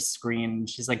behind the screen,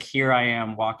 she's like, "Here I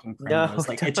am walking No, primrose."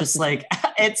 Like it's just don't. like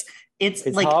it's It's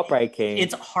like heartbreaking.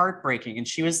 it's heartbreaking. And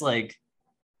she was like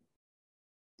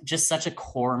just such a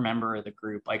core member of the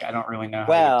group. Like I don't really know how you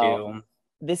Well, do.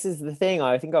 this is the thing.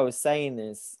 I think I was saying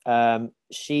this.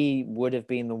 She would have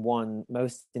been the one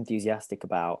most enthusiastic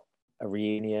about a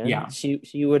reunion. Yeah.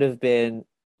 She would have been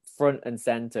front and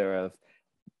center of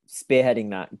spearheading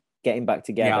that, getting back Yeah.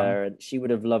 together, and she would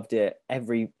have loved it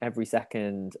every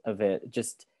second of it,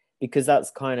 just because that's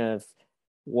kind of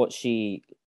what she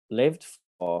lived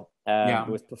for. Yeah.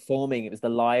 Was performing. It was the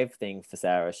live thing for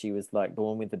Sarah. She was like the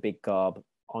one with the big gob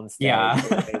on stage,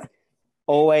 Yeah.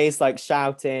 always like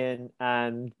shouting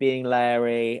and being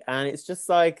Larry, and it's just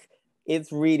like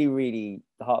it's really really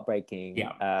heartbreaking.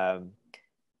 Yeah.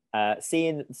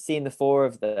 Seeing the four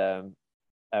of them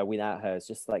without her, it's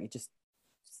just like it just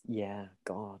yeah,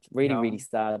 God, really Yeah. really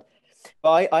sad.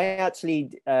 But I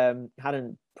actually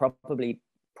hadn't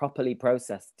properly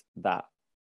processed that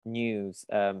news,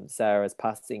 Sarah's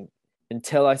passing,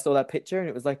 until I saw that picture, and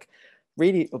it was like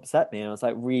really upset me. I was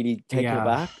like really taken Yeah.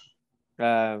 aback.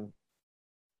 Um,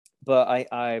 but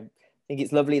I think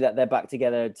it's lovely that they're back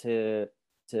together to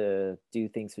do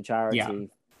things for Yeah. charity.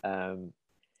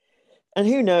 And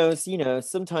who knows,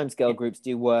 sometimes girl Yeah. groups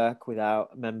do work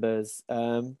without members,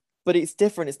 but it's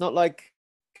different. It's not like,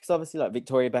 because obviously like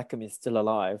Victoria Beckham is still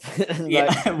alive, and like,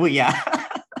 Yeah. Well, yeah.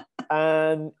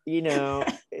 and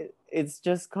it's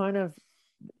just kind of,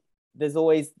 there's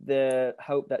always the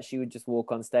hope that she would just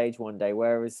walk on stage one day,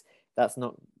 whereas that's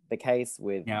not the case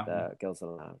with Yeah. Girls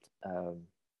Aloud.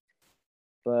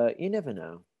 But you never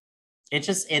know.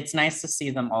 It's nice to see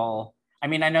them all. I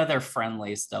mean, I know they're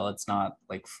friendly still. It's not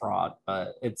like fraud,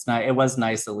 but it was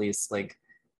nice at least, like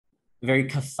very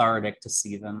cathartic to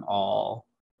see them all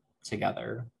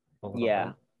together a little bit.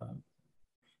 Yeah, But,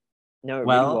 no, it really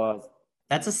well, was.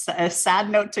 that's a sad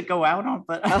note to go out on,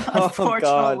 but Oh God.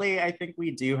 unfortunately, I think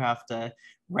we do have to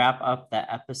wrap up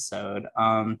the episode.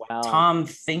 Wow. Tom,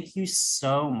 thank you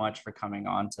so much for coming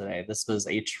on today. This was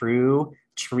a true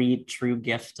treat, true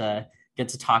gift to get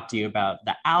to talk to you about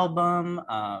the album,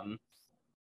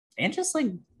 and just like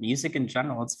music in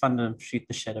general. It's fun to shoot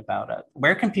the shit about it.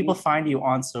 Where can people find you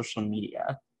on social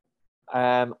media?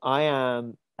 I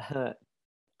am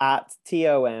at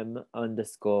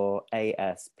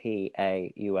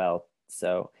TOM_ASPAUL.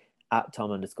 So at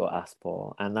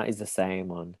Tom_Aspaul. And that is the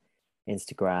same on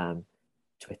Instagram,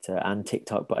 Twitter, and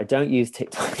TikTok, but I don't use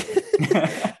TikTok.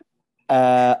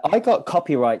 I got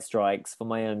copyright strikes for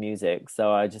my own music,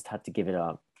 so I just had to give it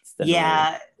up. It's annoying.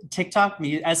 Yeah, TikTok,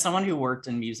 as someone who worked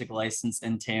in music license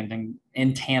in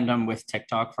tandem with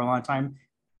TikTok for a long time,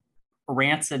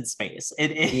 rancid space. It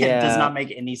does Yeah, not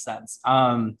make any sense.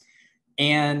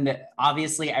 And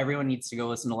obviously, everyone needs to go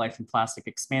listen to Life in Plastic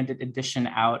Expanded Edition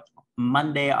out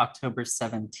Monday, October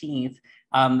 17th.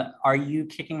 Are you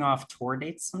kicking off tour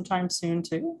dates sometime soon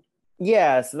too?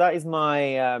 yeah. So that is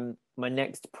my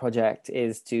next project,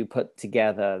 is to put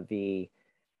together the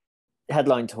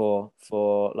headline tour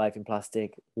for Life in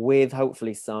Plastic with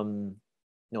hopefully some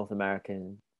North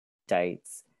American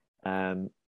dates.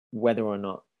 Whether or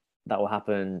not that will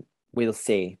happen, we'll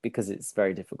see, because it's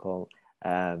very difficult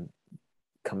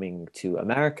coming to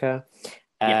America.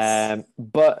 Yes.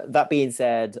 But that being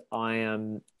said, I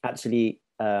am actually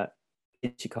in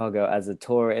Chicago as a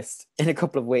tourist in a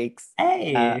couple of weeks. Uh,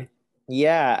 Hey.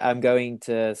 yeah, I'm going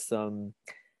to some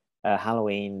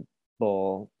Halloween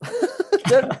ball.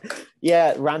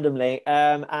 Yeah, randomly.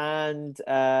 And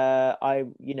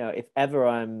if ever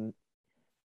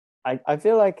I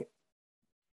feel like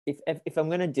if I'm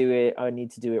gonna do it, I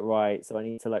need to do it right. So I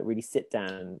need to like really sit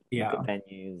down, look at Yeah.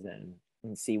 venues,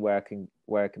 and see where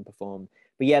I can perform.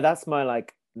 But yeah, that's my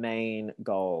like main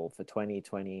goal for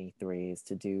 2023 is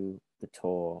to do the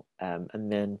tour,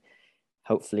 and then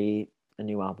hopefully a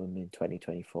new album in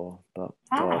 2024. But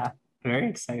God, Very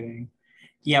exciting.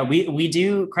 Yeah, we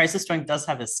do. Crisis Joint does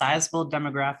have a sizable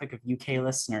demographic of UK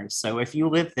listeners. So if you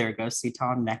live there, go see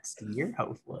Tom next year,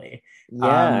 hopefully.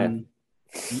 yeah,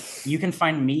 You can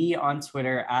find me on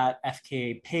Twitter at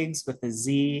FKA Pigs with a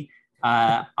Z,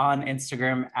 on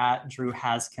Instagram at Drew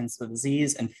Haskins with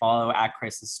Z's, and follow at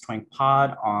Crisis Twink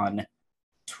Pod on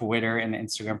Twitter and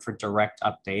Instagram for direct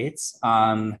updates.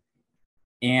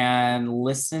 And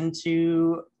listen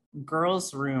to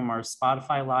Girls Room, our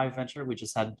Spotify live venture. We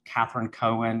just had Catherine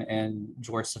Cohen and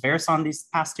George Severus on these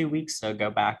past 2 weeks. So go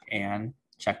back and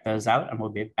check those out, and we'll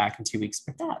be back in 2 weeks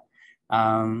with that.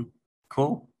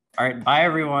 Cool. All right. Bye,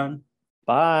 everyone.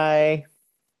 bye.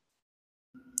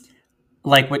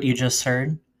 Like what you just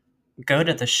heard, go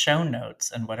to the show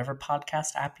notes and whatever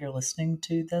podcast app you're listening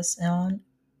to this on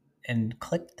and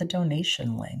click the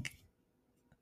donation link.